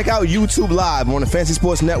subscription. Check out YouTube Live on the Fantasy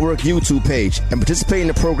Sports Network YouTube page and participate in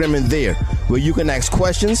the programming there, where you can ask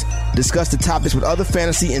questions, discuss the topics with other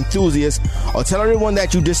fantasy enthusiasts, or tell everyone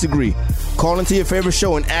that you disagree. Call into your favorite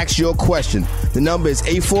show and ask your question. The number is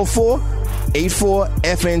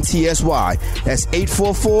 844-84-FNTSY. That's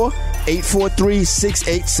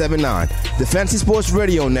 844-843-6879. The Fantasy Sports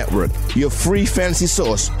Radio Network, your free fantasy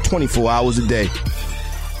source 24 hours a day.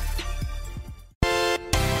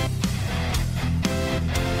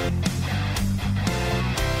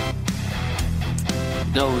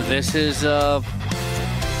 No, this is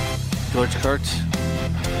George Kurtz.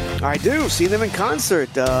 I do. See them in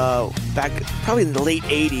concert back probably in the late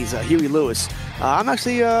 80s, Huey Lewis. I'm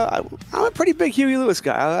actually I'm a pretty big Huey Lewis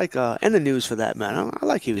guy. I like and the News for that, man. I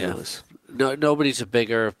like Huey Lewis. No, nobody's a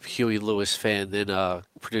bigger Huey Lewis fan than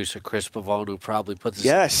producer Chris Pavone, who probably put this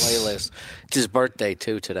on the playlist. It's his birthday,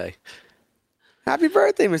 too, today. Happy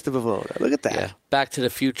birthday, Mr. Pavone. Look at that. Yeah. Back to the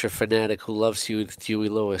Future fanatic who loves Huey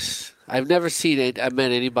Lewis. I've never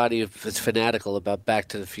met anybody that's fanatical about Back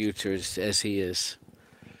to the Future as he is.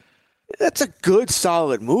 That's a good,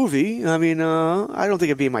 solid movie. I mean, I don't think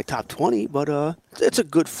it'd be in my top 20, but it's a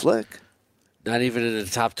good flick. Not even in the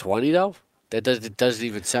top 20, though? It doesn't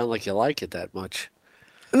even sound like you like it that much.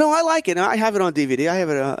 No, I like it. I have it on DVD. I have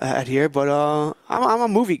it at here, but I'm a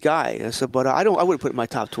movie guy. So, but I wouldn't put it in my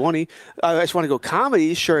top 20. I just want to go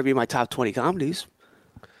comedies. Sure, it'd be my top 20 comedies.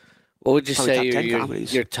 What would you say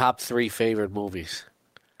your top 3 favorite movies?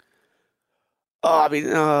 I mean,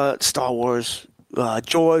 Star Wars.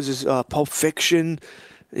 Jaws is Pulp Fiction.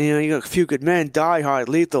 You got A Few Good Men, Die Hard,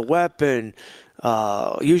 Lethal Weapon,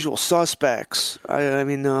 Usual Suspects. I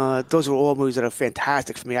mean, those are all movies that are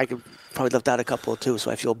fantastic for me. I could probably left out a couple too,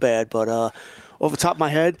 so I feel bad. But off the top of my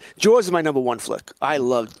head, Jaws is my number 1 flick. I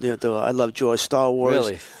love Jaws. Star Wars,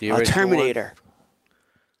 really? The original Terminator. One?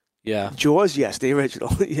 Yeah, Jaws. Yes, the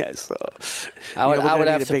original. Yes. I would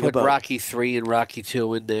have to put Rocky 3 and Rocky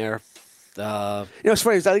 2 in there. It's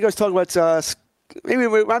funny. I think I was talking about. Maybe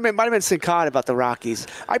it might have been Sin Cara about the Rockies.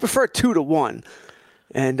 I prefer 2 to 1,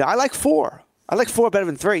 and I like 4. I like 4 better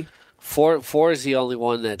than 3. 4 is the only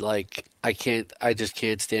one that I just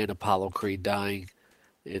can't stand Apollo Creed dying.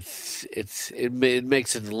 It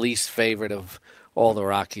makes it the least favorite of all the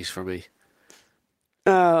Rockies for me.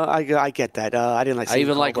 I get that. I didn't like. I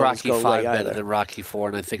even like Rocky 5 better than Rocky 4,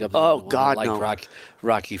 and I think I'm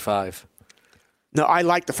Rocky 5. No, I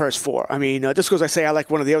like the first 4. I mean, just because I say I like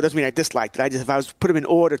one of the other doesn't mean I disliked it. If I was put them in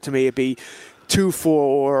order, to me it'd be 2,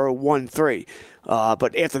 4, or 1, 3.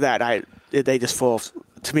 But after that, they just fall.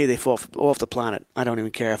 To me, they fall off the planet. I don't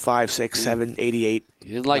even care. 5, 6, 7, 88.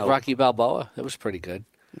 You didn't like Rocky Balboa? That was pretty good.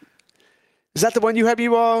 Is that the one you had me?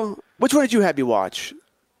 Which one did you have me watch?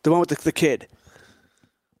 The one with the kid.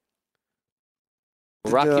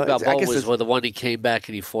 Rocky Balboa was the one he came back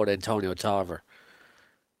and he fought Antonio Tarver.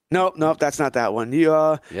 No, that's not that one.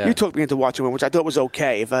 You took me into watching one, which I thought was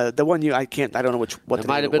okay. If the one I don't know what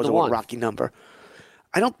might have been the one Rocky number.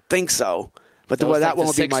 I don't think so, but that one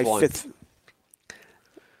would be my 5th.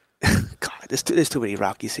 God, there's too many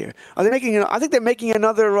Rockies here. Are they making? I think they're making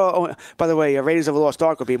another. By the way, Raiders of the Lost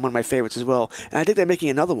Ark will be one of my favorites as well, and I think they're making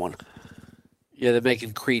another one. Yeah, they're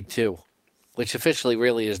making Creed 2, which officially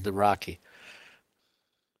really isn't a Rocky.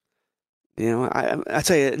 I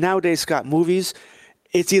tell you nowadays, Scott, movies.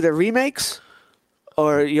 It's either remakes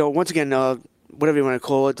or, once again, whatever you want to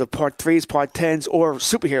call it, the part 3s, part 10s, or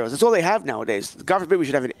superheroes. That's all they have nowadays. God forbid we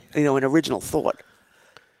should have an original thought.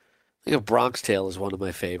 I think Bronx Tale is one of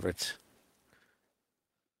my favorites.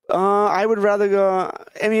 I would rather go.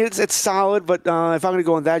 I mean, it's solid, but if I'm going to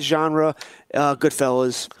go in that genre,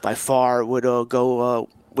 Goodfellas by far would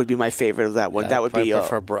be my favorite of that one. That would be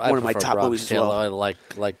one of my top movies as well. I like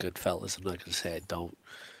Goodfellas. I'm not going to say I don't.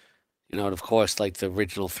 And of course, like the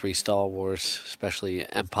original 3 Star Wars, especially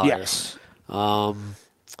Empire. Yes. I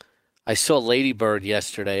saw Lady Bird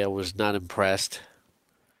yesterday. I was not impressed.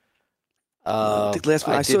 I think last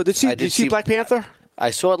week did you see Black Panther? I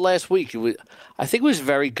saw it last week. I think it was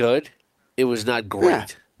very good. It was not great. Yeah.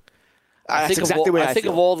 I think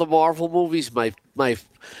of all the Marvel movies, my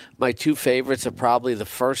 2 favorites are probably the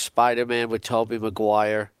first Spider-Man with Tobey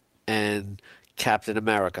Maguire and Captain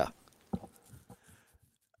America.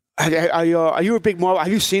 Are you a big Marvel?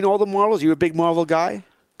 Have you seen all the Marvels? Are you a big Marvel guy?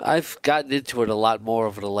 I've gotten into it a lot more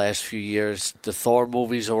over the last few years. The Thor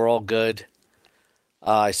movies are all good.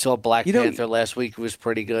 I saw Black Panther last week. It was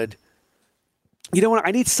pretty good. You know what?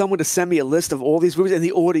 I need someone to send me a list of all these movies in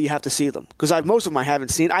the order you have to see them. Because most of them I haven't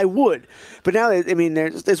seen. I would. But now, I mean,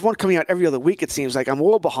 there's one coming out every other week, it seems like. I'm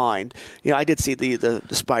all behind. I did see the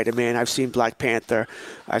Spider-Man. I've seen Black Panther.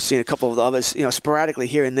 I've seen a couple of the others, sporadically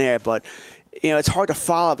here and there. But, it's hard to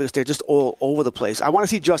follow because they're just all over the place. I want to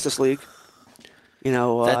see Justice League. I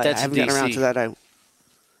haven't gotten around to that.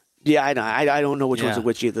 Yeah, I know. I don't know which ones are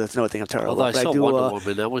which either. That's another thing I'm terrible. Although I saw Wonder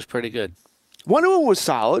Woman. That was pretty good. Wonder Woman was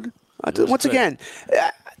solid. Once again,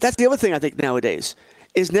 that's the other thing I think nowadays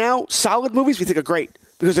is now solid movies we think are great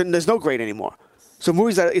because there's no great anymore. So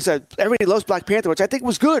movies that everybody loves Black Panther, which I think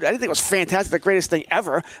was good. I didn't think it was fantastic, the greatest thing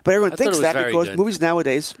ever, but everyone thinks that because good. Movies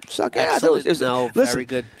nowadays suck. Very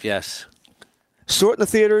good. Yes. Saw it in the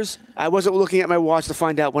theaters. I wasn't looking at my watch to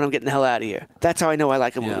find out when I'm getting the hell out of here. That's how I know I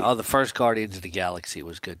like a movie. Oh, the first Guardians of the Galaxy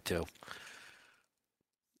was good too.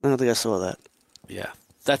 I don't think I saw that. Yeah,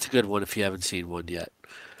 that's a good one if you haven't seen one yet.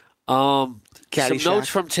 Some notes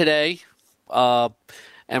from today. And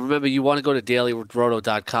remember, you want to go to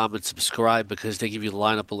dailyroto.com and subscribe because they give you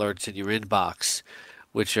lineup alerts in your inbox,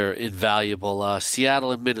 which are invaluable.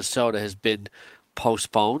 Seattle and Minnesota has been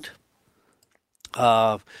postponed.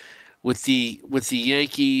 With the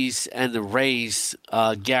Yankees and the Rays,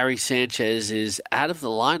 Gary Sanchez is out of the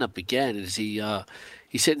lineup again. Is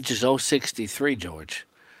he's hitting just 0.63, George?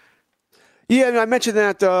 Yeah, I mentioned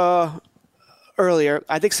that earlier.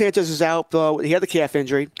 I think Sanchez is out. He had the calf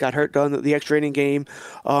injury, got hurt on the extra inning game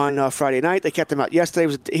on Friday night. They kept him out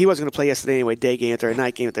yesterday. He wasn't going to play yesterday anyway, day game after a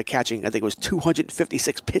night game after catching. I think it was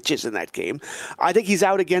 256 pitches in that game. I think he's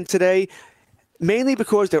out again today. Mainly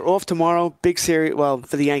because they're off tomorrow. Big series. Well,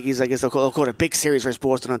 for the Yankees, I guess they'll call it a big series versus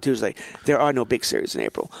Boston on Tuesday. There are no big series in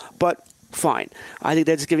April. But fine. I think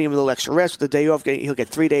they're just giving him a little extra rest. With the day off, he'll get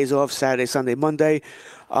 3 days off, Saturday, Sunday, Monday.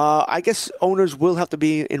 I guess owners will have to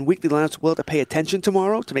be in weekly lineups. We'll have to pay attention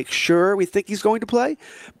tomorrow to make sure we think he's going to play.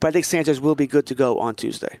 But I think Sanchez will be good to go on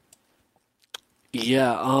Tuesday.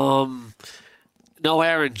 Yeah. No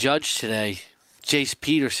Aaron Judge today. Jace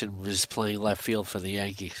Peterson was playing left field for the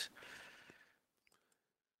Yankees.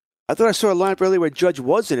 I thought I saw a lineup earlier where Judge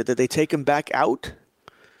was in it. Did they take him back out?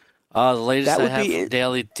 The latest I have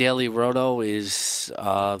from Daily Roto is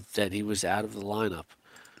that he was out of the lineup.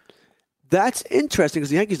 That's interesting because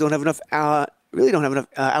the Yankees don't have enough. Really don't have enough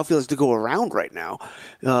outfielders to go around right now.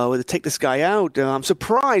 To take this guy out, I'm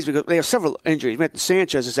surprised because they have several injuries.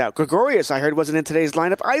 Sanchez is out. Gregorius, I heard, wasn't in today's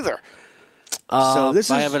lineup either. So this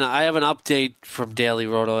I have an update from Daily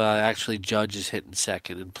Roto. Actually, Judge is hitting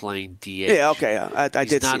second and playing DH. Yeah, okay. I did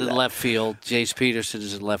see that. He's not in left field. Jace Peterson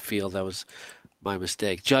is in left field. That was my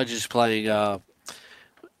mistake. Judge is playing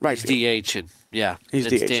right DH, and he's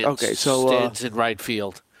DH. Okay, so stands in right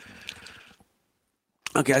field.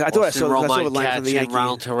 Okay, I thought I saw the line from the Yankees.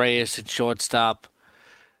 Ronald Torreyes at shortstop.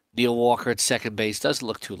 Neil Walker at second base. Doesn't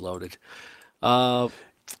look too loaded.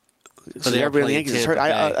 So everybody in the Yankees is hurt.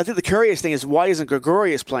 I think the curious thing is why isn't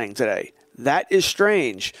Gregorius playing today? That is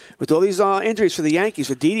strange. With all these injuries for the Yankees,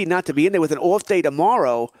 for Didi not to be in there with an off day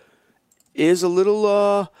tomorrow is a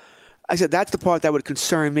little. I said that's the part that would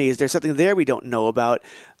concern me. Is there something there we don't know about?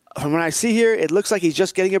 From what I see here, it looks like he's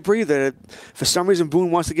just getting a breather. For some reason,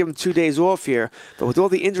 Boone wants to give him 2 days off here. But with all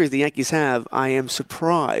the injuries the Yankees have, I am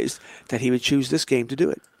surprised that he would choose this game to do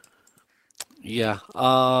it. Yeah,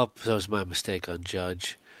 that was my mistake on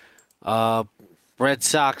Judge. Red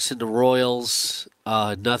Sox and the Royals,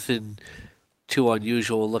 nothing too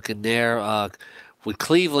unusual looking there. With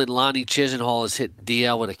Cleveland, Lonnie Chisenhall is hitting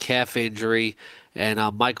DL with a calf injury, and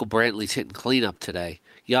Michael Brantley's hitting cleanup today.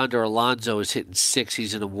 Yonder Alonso is hitting 6.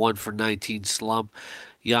 He's in a 1-for-19 slump.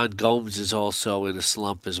 Yan Gomes is also in a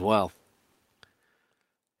slump as well.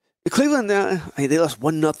 Cleveland, they lost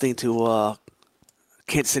 1-0 to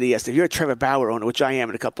Kansas City yesterday. If you're a Trevor Bauer owner, which I am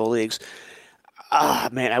in a couple of leagues,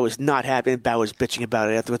 man, I was not happy. And Bauer's bitching about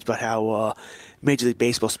it afterwards, about how Major League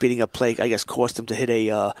Baseball speeding up play, I guess, cost him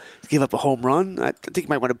to give up a home run. I think you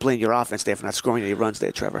might want to blame your offense there for not scoring any runs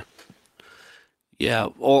there, Trevor. Yeah,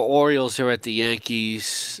 Orioles are at the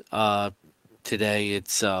Yankees today.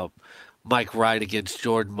 It's Mike Wright against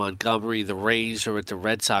Jordan Montgomery. The Rays are at the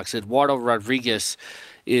Red Sox. Eduardo Rodriguez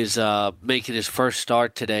is making his first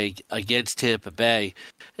start today against Tampa Bay.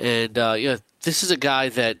 And, this is a guy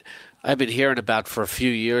that I've been hearing about for a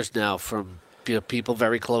few years now from people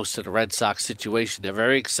very close to the Red Sox situation. They're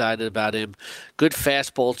very excited about him. Good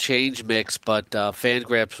fastball change mix, but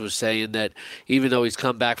Fangraphs was saying that even though he's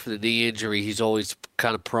come back from the knee injury, he's always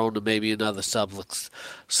kind of prone to maybe another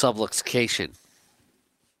subluxation.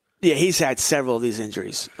 Yeah, he's had several of these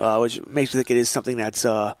injuries, which makes me think it is something that's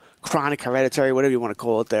chronic, hereditary, whatever you want to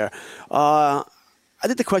call it there. I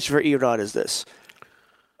think the question for Erod is this.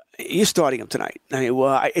 You're starting him tonight. I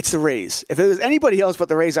mean, it's the Rays. If it was anybody else but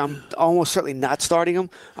the Rays, I'm almost certainly not starting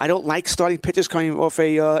him. I don't like starting pitchers coming off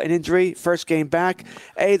an injury. First game back,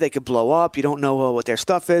 they could blow up. You don't know what their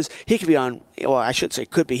stuff is. He could be on, well, I should say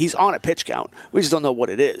could be. He's on a pitch count. We just don't know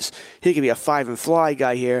what it is. He could be a 5-and-fly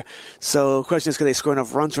guy here. So the question is, can they score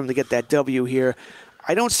enough runs for him to get that W here?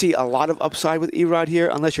 I don't see a lot of upside with Erod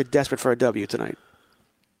here unless you're desperate for a W tonight.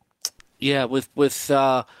 Yeah, with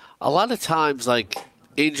a lot of times, like,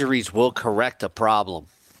 injuries will correct a problem,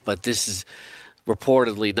 but this is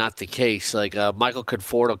reportedly not the case. Like Michael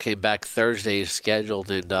Conforto came back Thursday as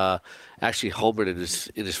scheduled and actually homered in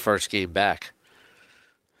his first game back.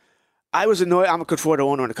 I was annoyed. I'm a Conforto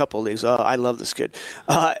owner in a couple of leagues. I love this kid.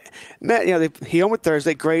 Matt, he homered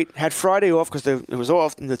Thursday, great. Had Friday off because it was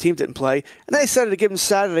off and the team didn't play. And then they decided to give him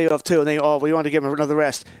Saturday off too. And we wanted to give him another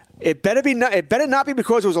rest. It better not be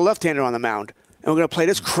because it was a left-hander on the mound, and we're going to play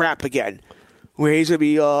this crap again. Where he's going to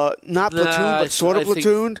be not platooned, but sort of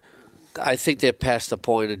platooned? I think they're past the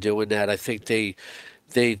point of doing that. I think they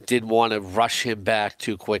didn't want to rush him back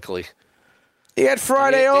too quickly. He had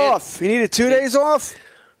Friday off. He needed 2 days off.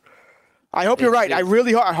 I hope you're right. I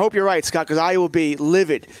hope you're right, Scott, because I will be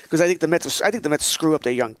livid because I think the Mets screw up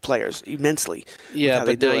their young players immensely. Yeah,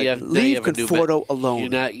 but now leave Conforto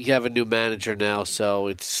alone. You have a new manager now, so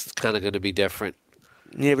it's kind of going to be different.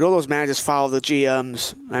 Yeah, but all those managers follow the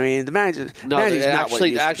GMs. I mean, the manager. No,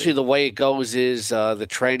 actually, the way it goes is the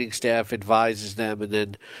training staff advises them, and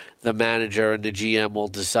then the manager and the GM will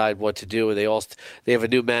decide what to do. They have a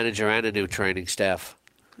new manager and a new training staff.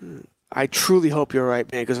 I truly hope you're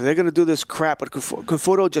right, man, because if they're going to do this crap, but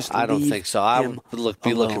Conforto just I don't think so. I would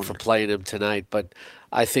be alone. looking for playing him tonight, but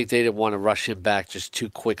I think they didn't want to rush him back just too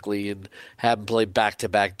quickly and have him play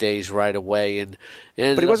back-to-back days right away.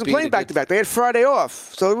 But he wasn't playing back-to-back. They had Friday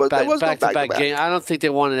off, so it was no back-to-back game. I don't think they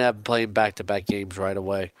wanted to have him playing back-to-back games right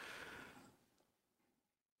away.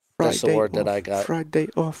 That's the word that I got. Friday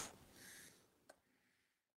off.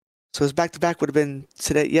 So his back-to-back would have been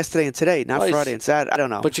yesterday and today, not Friday and Saturday. I don't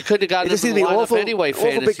know. But you couldn't have gotten him in the lineup anyway,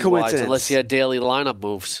 fantasy-wise, unless you had daily lineup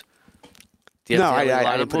moves. No, I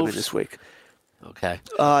didn't put him in this week. Okay.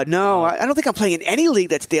 No, I don't think I'm playing in any league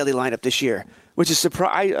that's daily lineup this year, which is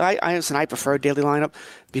surprising. I prefer daily lineup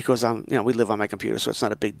because we live on my computer, so it's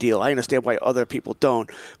not a big deal. I understand why other people don't,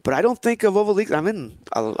 but I don't think of all the leagues I'm in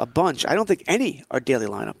a bunch. I don't think any are daily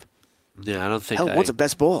lineup. Yeah, I don't think. What's the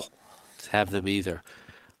best ball? Have them either.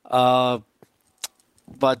 But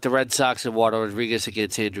the Red Sox and Eduardo Rodriguez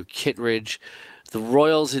against Andrew Kittredge. The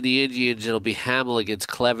Royals and the Indians, it'll be Hamill against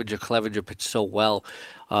Clevenger. Clevenger pitched so well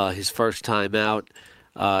his first time out.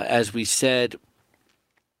 As we said,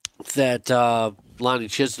 that Lonnie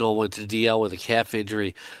Chisnell went to the DL with a calf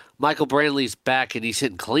injury. Michael Brantley's back, and he's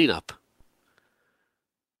hitting cleanup.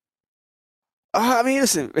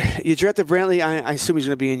 Listen, you drafted Brantley. I assume he's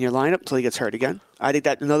going to be in your lineup until he gets hurt again. I think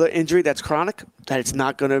that another injury that's chronic, that it's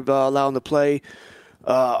not going to allow him to play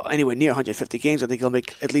anywhere near 150 games. I think he'll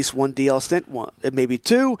make at least one DL stint, maybe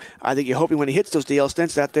two. I think you're hoping when he hits those DL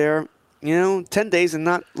stints that they're 10 days and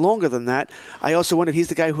not longer than that. I also wonder if he's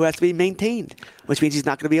the guy who has to be maintained, which means he's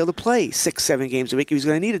not going to be able to play 6-7 games a week. He's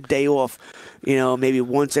going to need a day off, maybe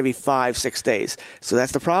once every 5-6 days. So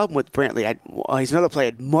that's the problem with Brantley. He's another player.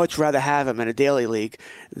 I'd much rather have him in a daily league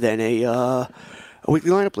than a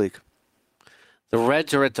weekly lineup league. The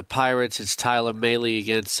Reds are at the Pirates. It's Tyler Mahle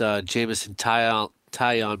against Jameson Taillon.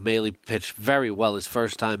 Mahle pitched very well his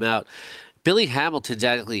first time out. Billy Hamilton's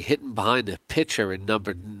actually hitting behind the pitcher in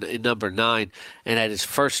number 9 and had his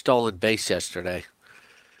first stolen base yesterday.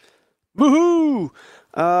 Woohoo!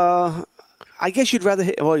 I guess you'd rather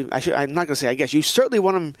hit. Well, I'm not going to say I guess. You certainly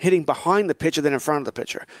want him hitting behind the pitcher than in front of the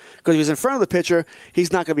pitcher. Because if he's in front of the pitcher,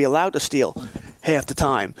 he's not going to be allowed to steal half the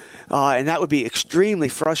time. And that would be extremely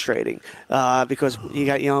frustrating because you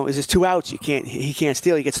got, is this 2 outs? He can't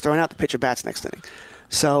steal. He gets thrown out. The pitcher bats next inning.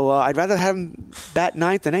 So I'd rather have him bat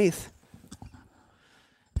 9th and 8th.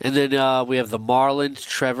 And then we have the Marlins,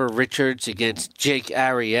 Trevor Richards against Jake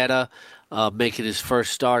Arrieta, making his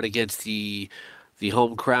first start against the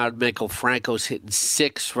home crowd. Michael Franco's hitting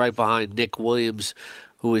 6th right behind Nick Williams,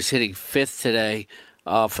 who is hitting 5th today.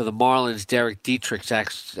 For the Marlins, Derek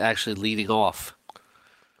Dietrich's actually leading off.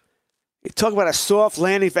 You talk about a soft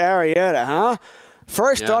landing for Arrieta, huh?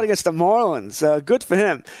 First start against the Marlins. Good for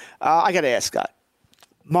him. I got to ask, Scott.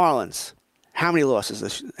 Marlins, how many losses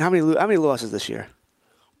this year?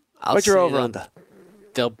 What's your over-under?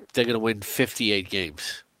 They're going to win 58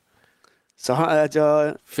 games. So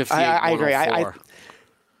 58, I agree. 104.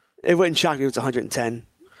 It wouldn't shock me if it's 110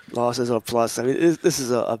 losses or plus. I mean, this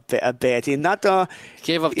is a bad team. Not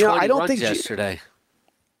gave up 20 runs yesterday.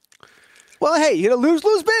 Well, hey,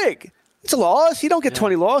 lose big. It's a loss. You don't get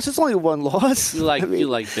 20 losses. It's only one loss. You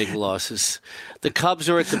like big losses. The Cubs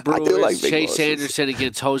are at the Brewers. Chase Anderson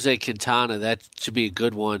against Jose Quintana. That should be a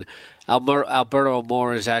good one. Alberto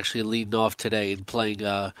Amor is actually leading off today and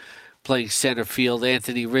playing center field.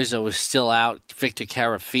 Anthony Rizzo is still out. Victor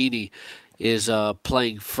Carafini is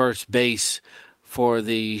playing first base for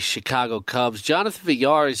the Chicago Cubs. Jonathan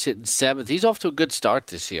Villar is hitting 7th. He's off to a good start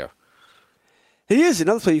this year. He is.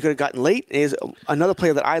 Another player you could have gotten late is another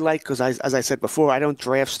player that I like because, as I said before, I don't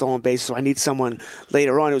draft stolen bases, so I need someone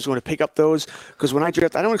later on who's going to pick up those. Because when I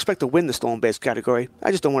draft, I don't expect to win the stolen base category.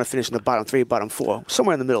 I just don't want to finish in the bottom 3, bottom 4,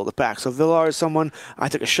 somewhere in the middle of the pack. So Villar is someone I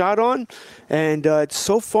took a shot on, and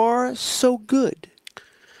so far, so good.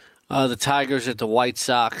 The Tigers at the White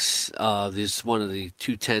Sox. This is one of the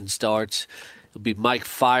 2-10 starts. It'll be Mike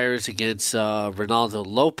Fiers against Ronaldo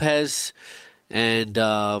Lopez, and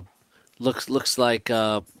looks like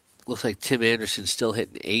Tim Anderson still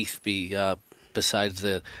hitting 8th. Besides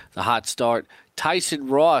the hot start, Tyson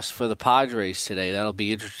Ross for the Padres today. That'll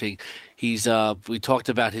be interesting. He's we talked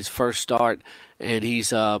about his first start, and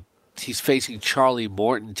he's facing Charlie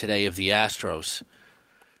Morton today of the Astros.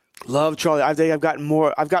 Love Charlie. I think I've got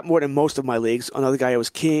more than most of my leagues. Another guy I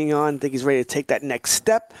was keying on. I think he's ready to take that next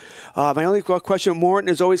step. My only question with Morton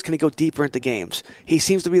is always, can he go deeper into games? He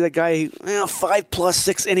seems to be that guy, 5+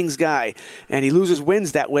 6 innings guy, and he loses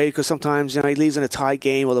wins that way because sometimes he leaves in a tie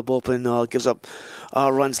game or the bullpen gives up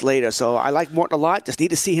runs later. So I like Morton a lot. Just need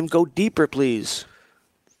to see him go deeper, please.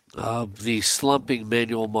 The slumping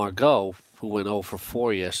Manuel Margot, who went 0 for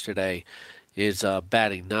 4 yesterday, is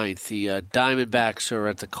batting 9th. The Diamondbacks are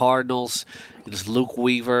at the Cardinals. It is Luke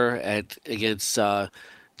Weaver against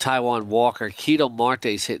Taijuan Walker. Keto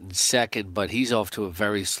Marte's hitting 2nd, but he's off to a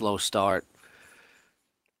very slow start.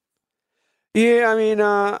 Yeah, I mean,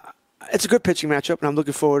 it's a good pitching matchup, and I'm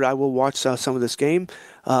looking forward. I will watch some of this game.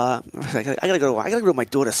 I gotta go to my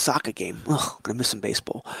daughter's soccer game. Ugh, I'm gonna miss some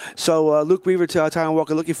baseball. So Luke Weaver to Taijuan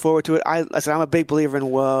Walker, looking forward to it. I'm a big believer in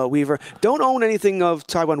Weaver. Don't own anything of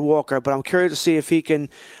Taijuan Walker, but I'm curious to see if he can.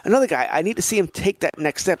 Another guy, I need to see him take that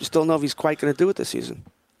next step. Just don't know if he's quite going to do it this season.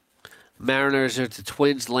 Mariners are at the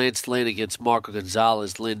Twins. Lance Lynn against Marco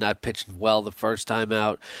Gonzalez. Lynn not pitching well the first time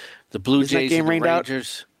out. The Blue Jays and the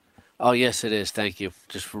Rangers. Oh, yes, it is. Thank you.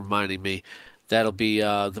 Just reminding me. That'll be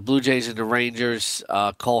the Blue Jays and the Rangers.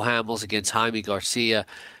 Cole Hamels against Jaime Garcia.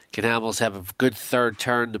 Can Hamels have a good third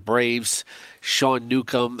turn? The Braves. Sean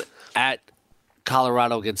Newcomb at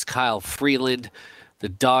Colorado against Kyle Freeland. The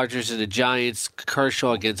Dodgers and the Giants.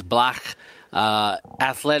 Kershaw against Black.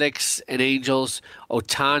 Athletics and Angels.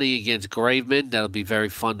 Ohtani against Graveman. That'll be very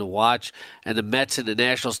fun to watch. And the Mets and the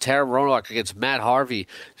Nationals. Tara Roanoke against Matt Harvey.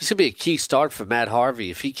 This is going to be a key start for Matt Harvey.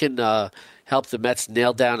 If he can help the Mets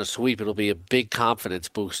nail down a sweep, it'll be a big confidence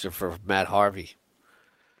booster for Matt Harvey.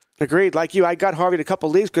 Agreed. Like you, I got Harvey in a couple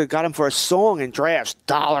of leagues. Got him for a song in drafts.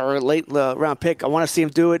 $1 late round pick. I want to see him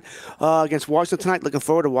do it against Washington tonight. Looking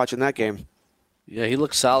forward to watching that game. Yeah, he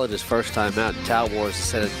looked solid his first time out. In Tout Wars, he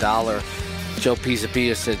said $1. Joe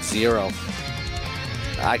Pisapia said $0.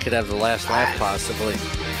 I could have the last laugh, possibly.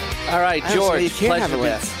 All right, George. You can't have a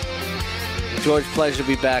laugh. George, pleasure to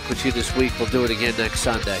be back with you this week. We'll do it again next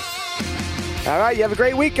Sunday. All right, you have a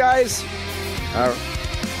great week, guys. All right.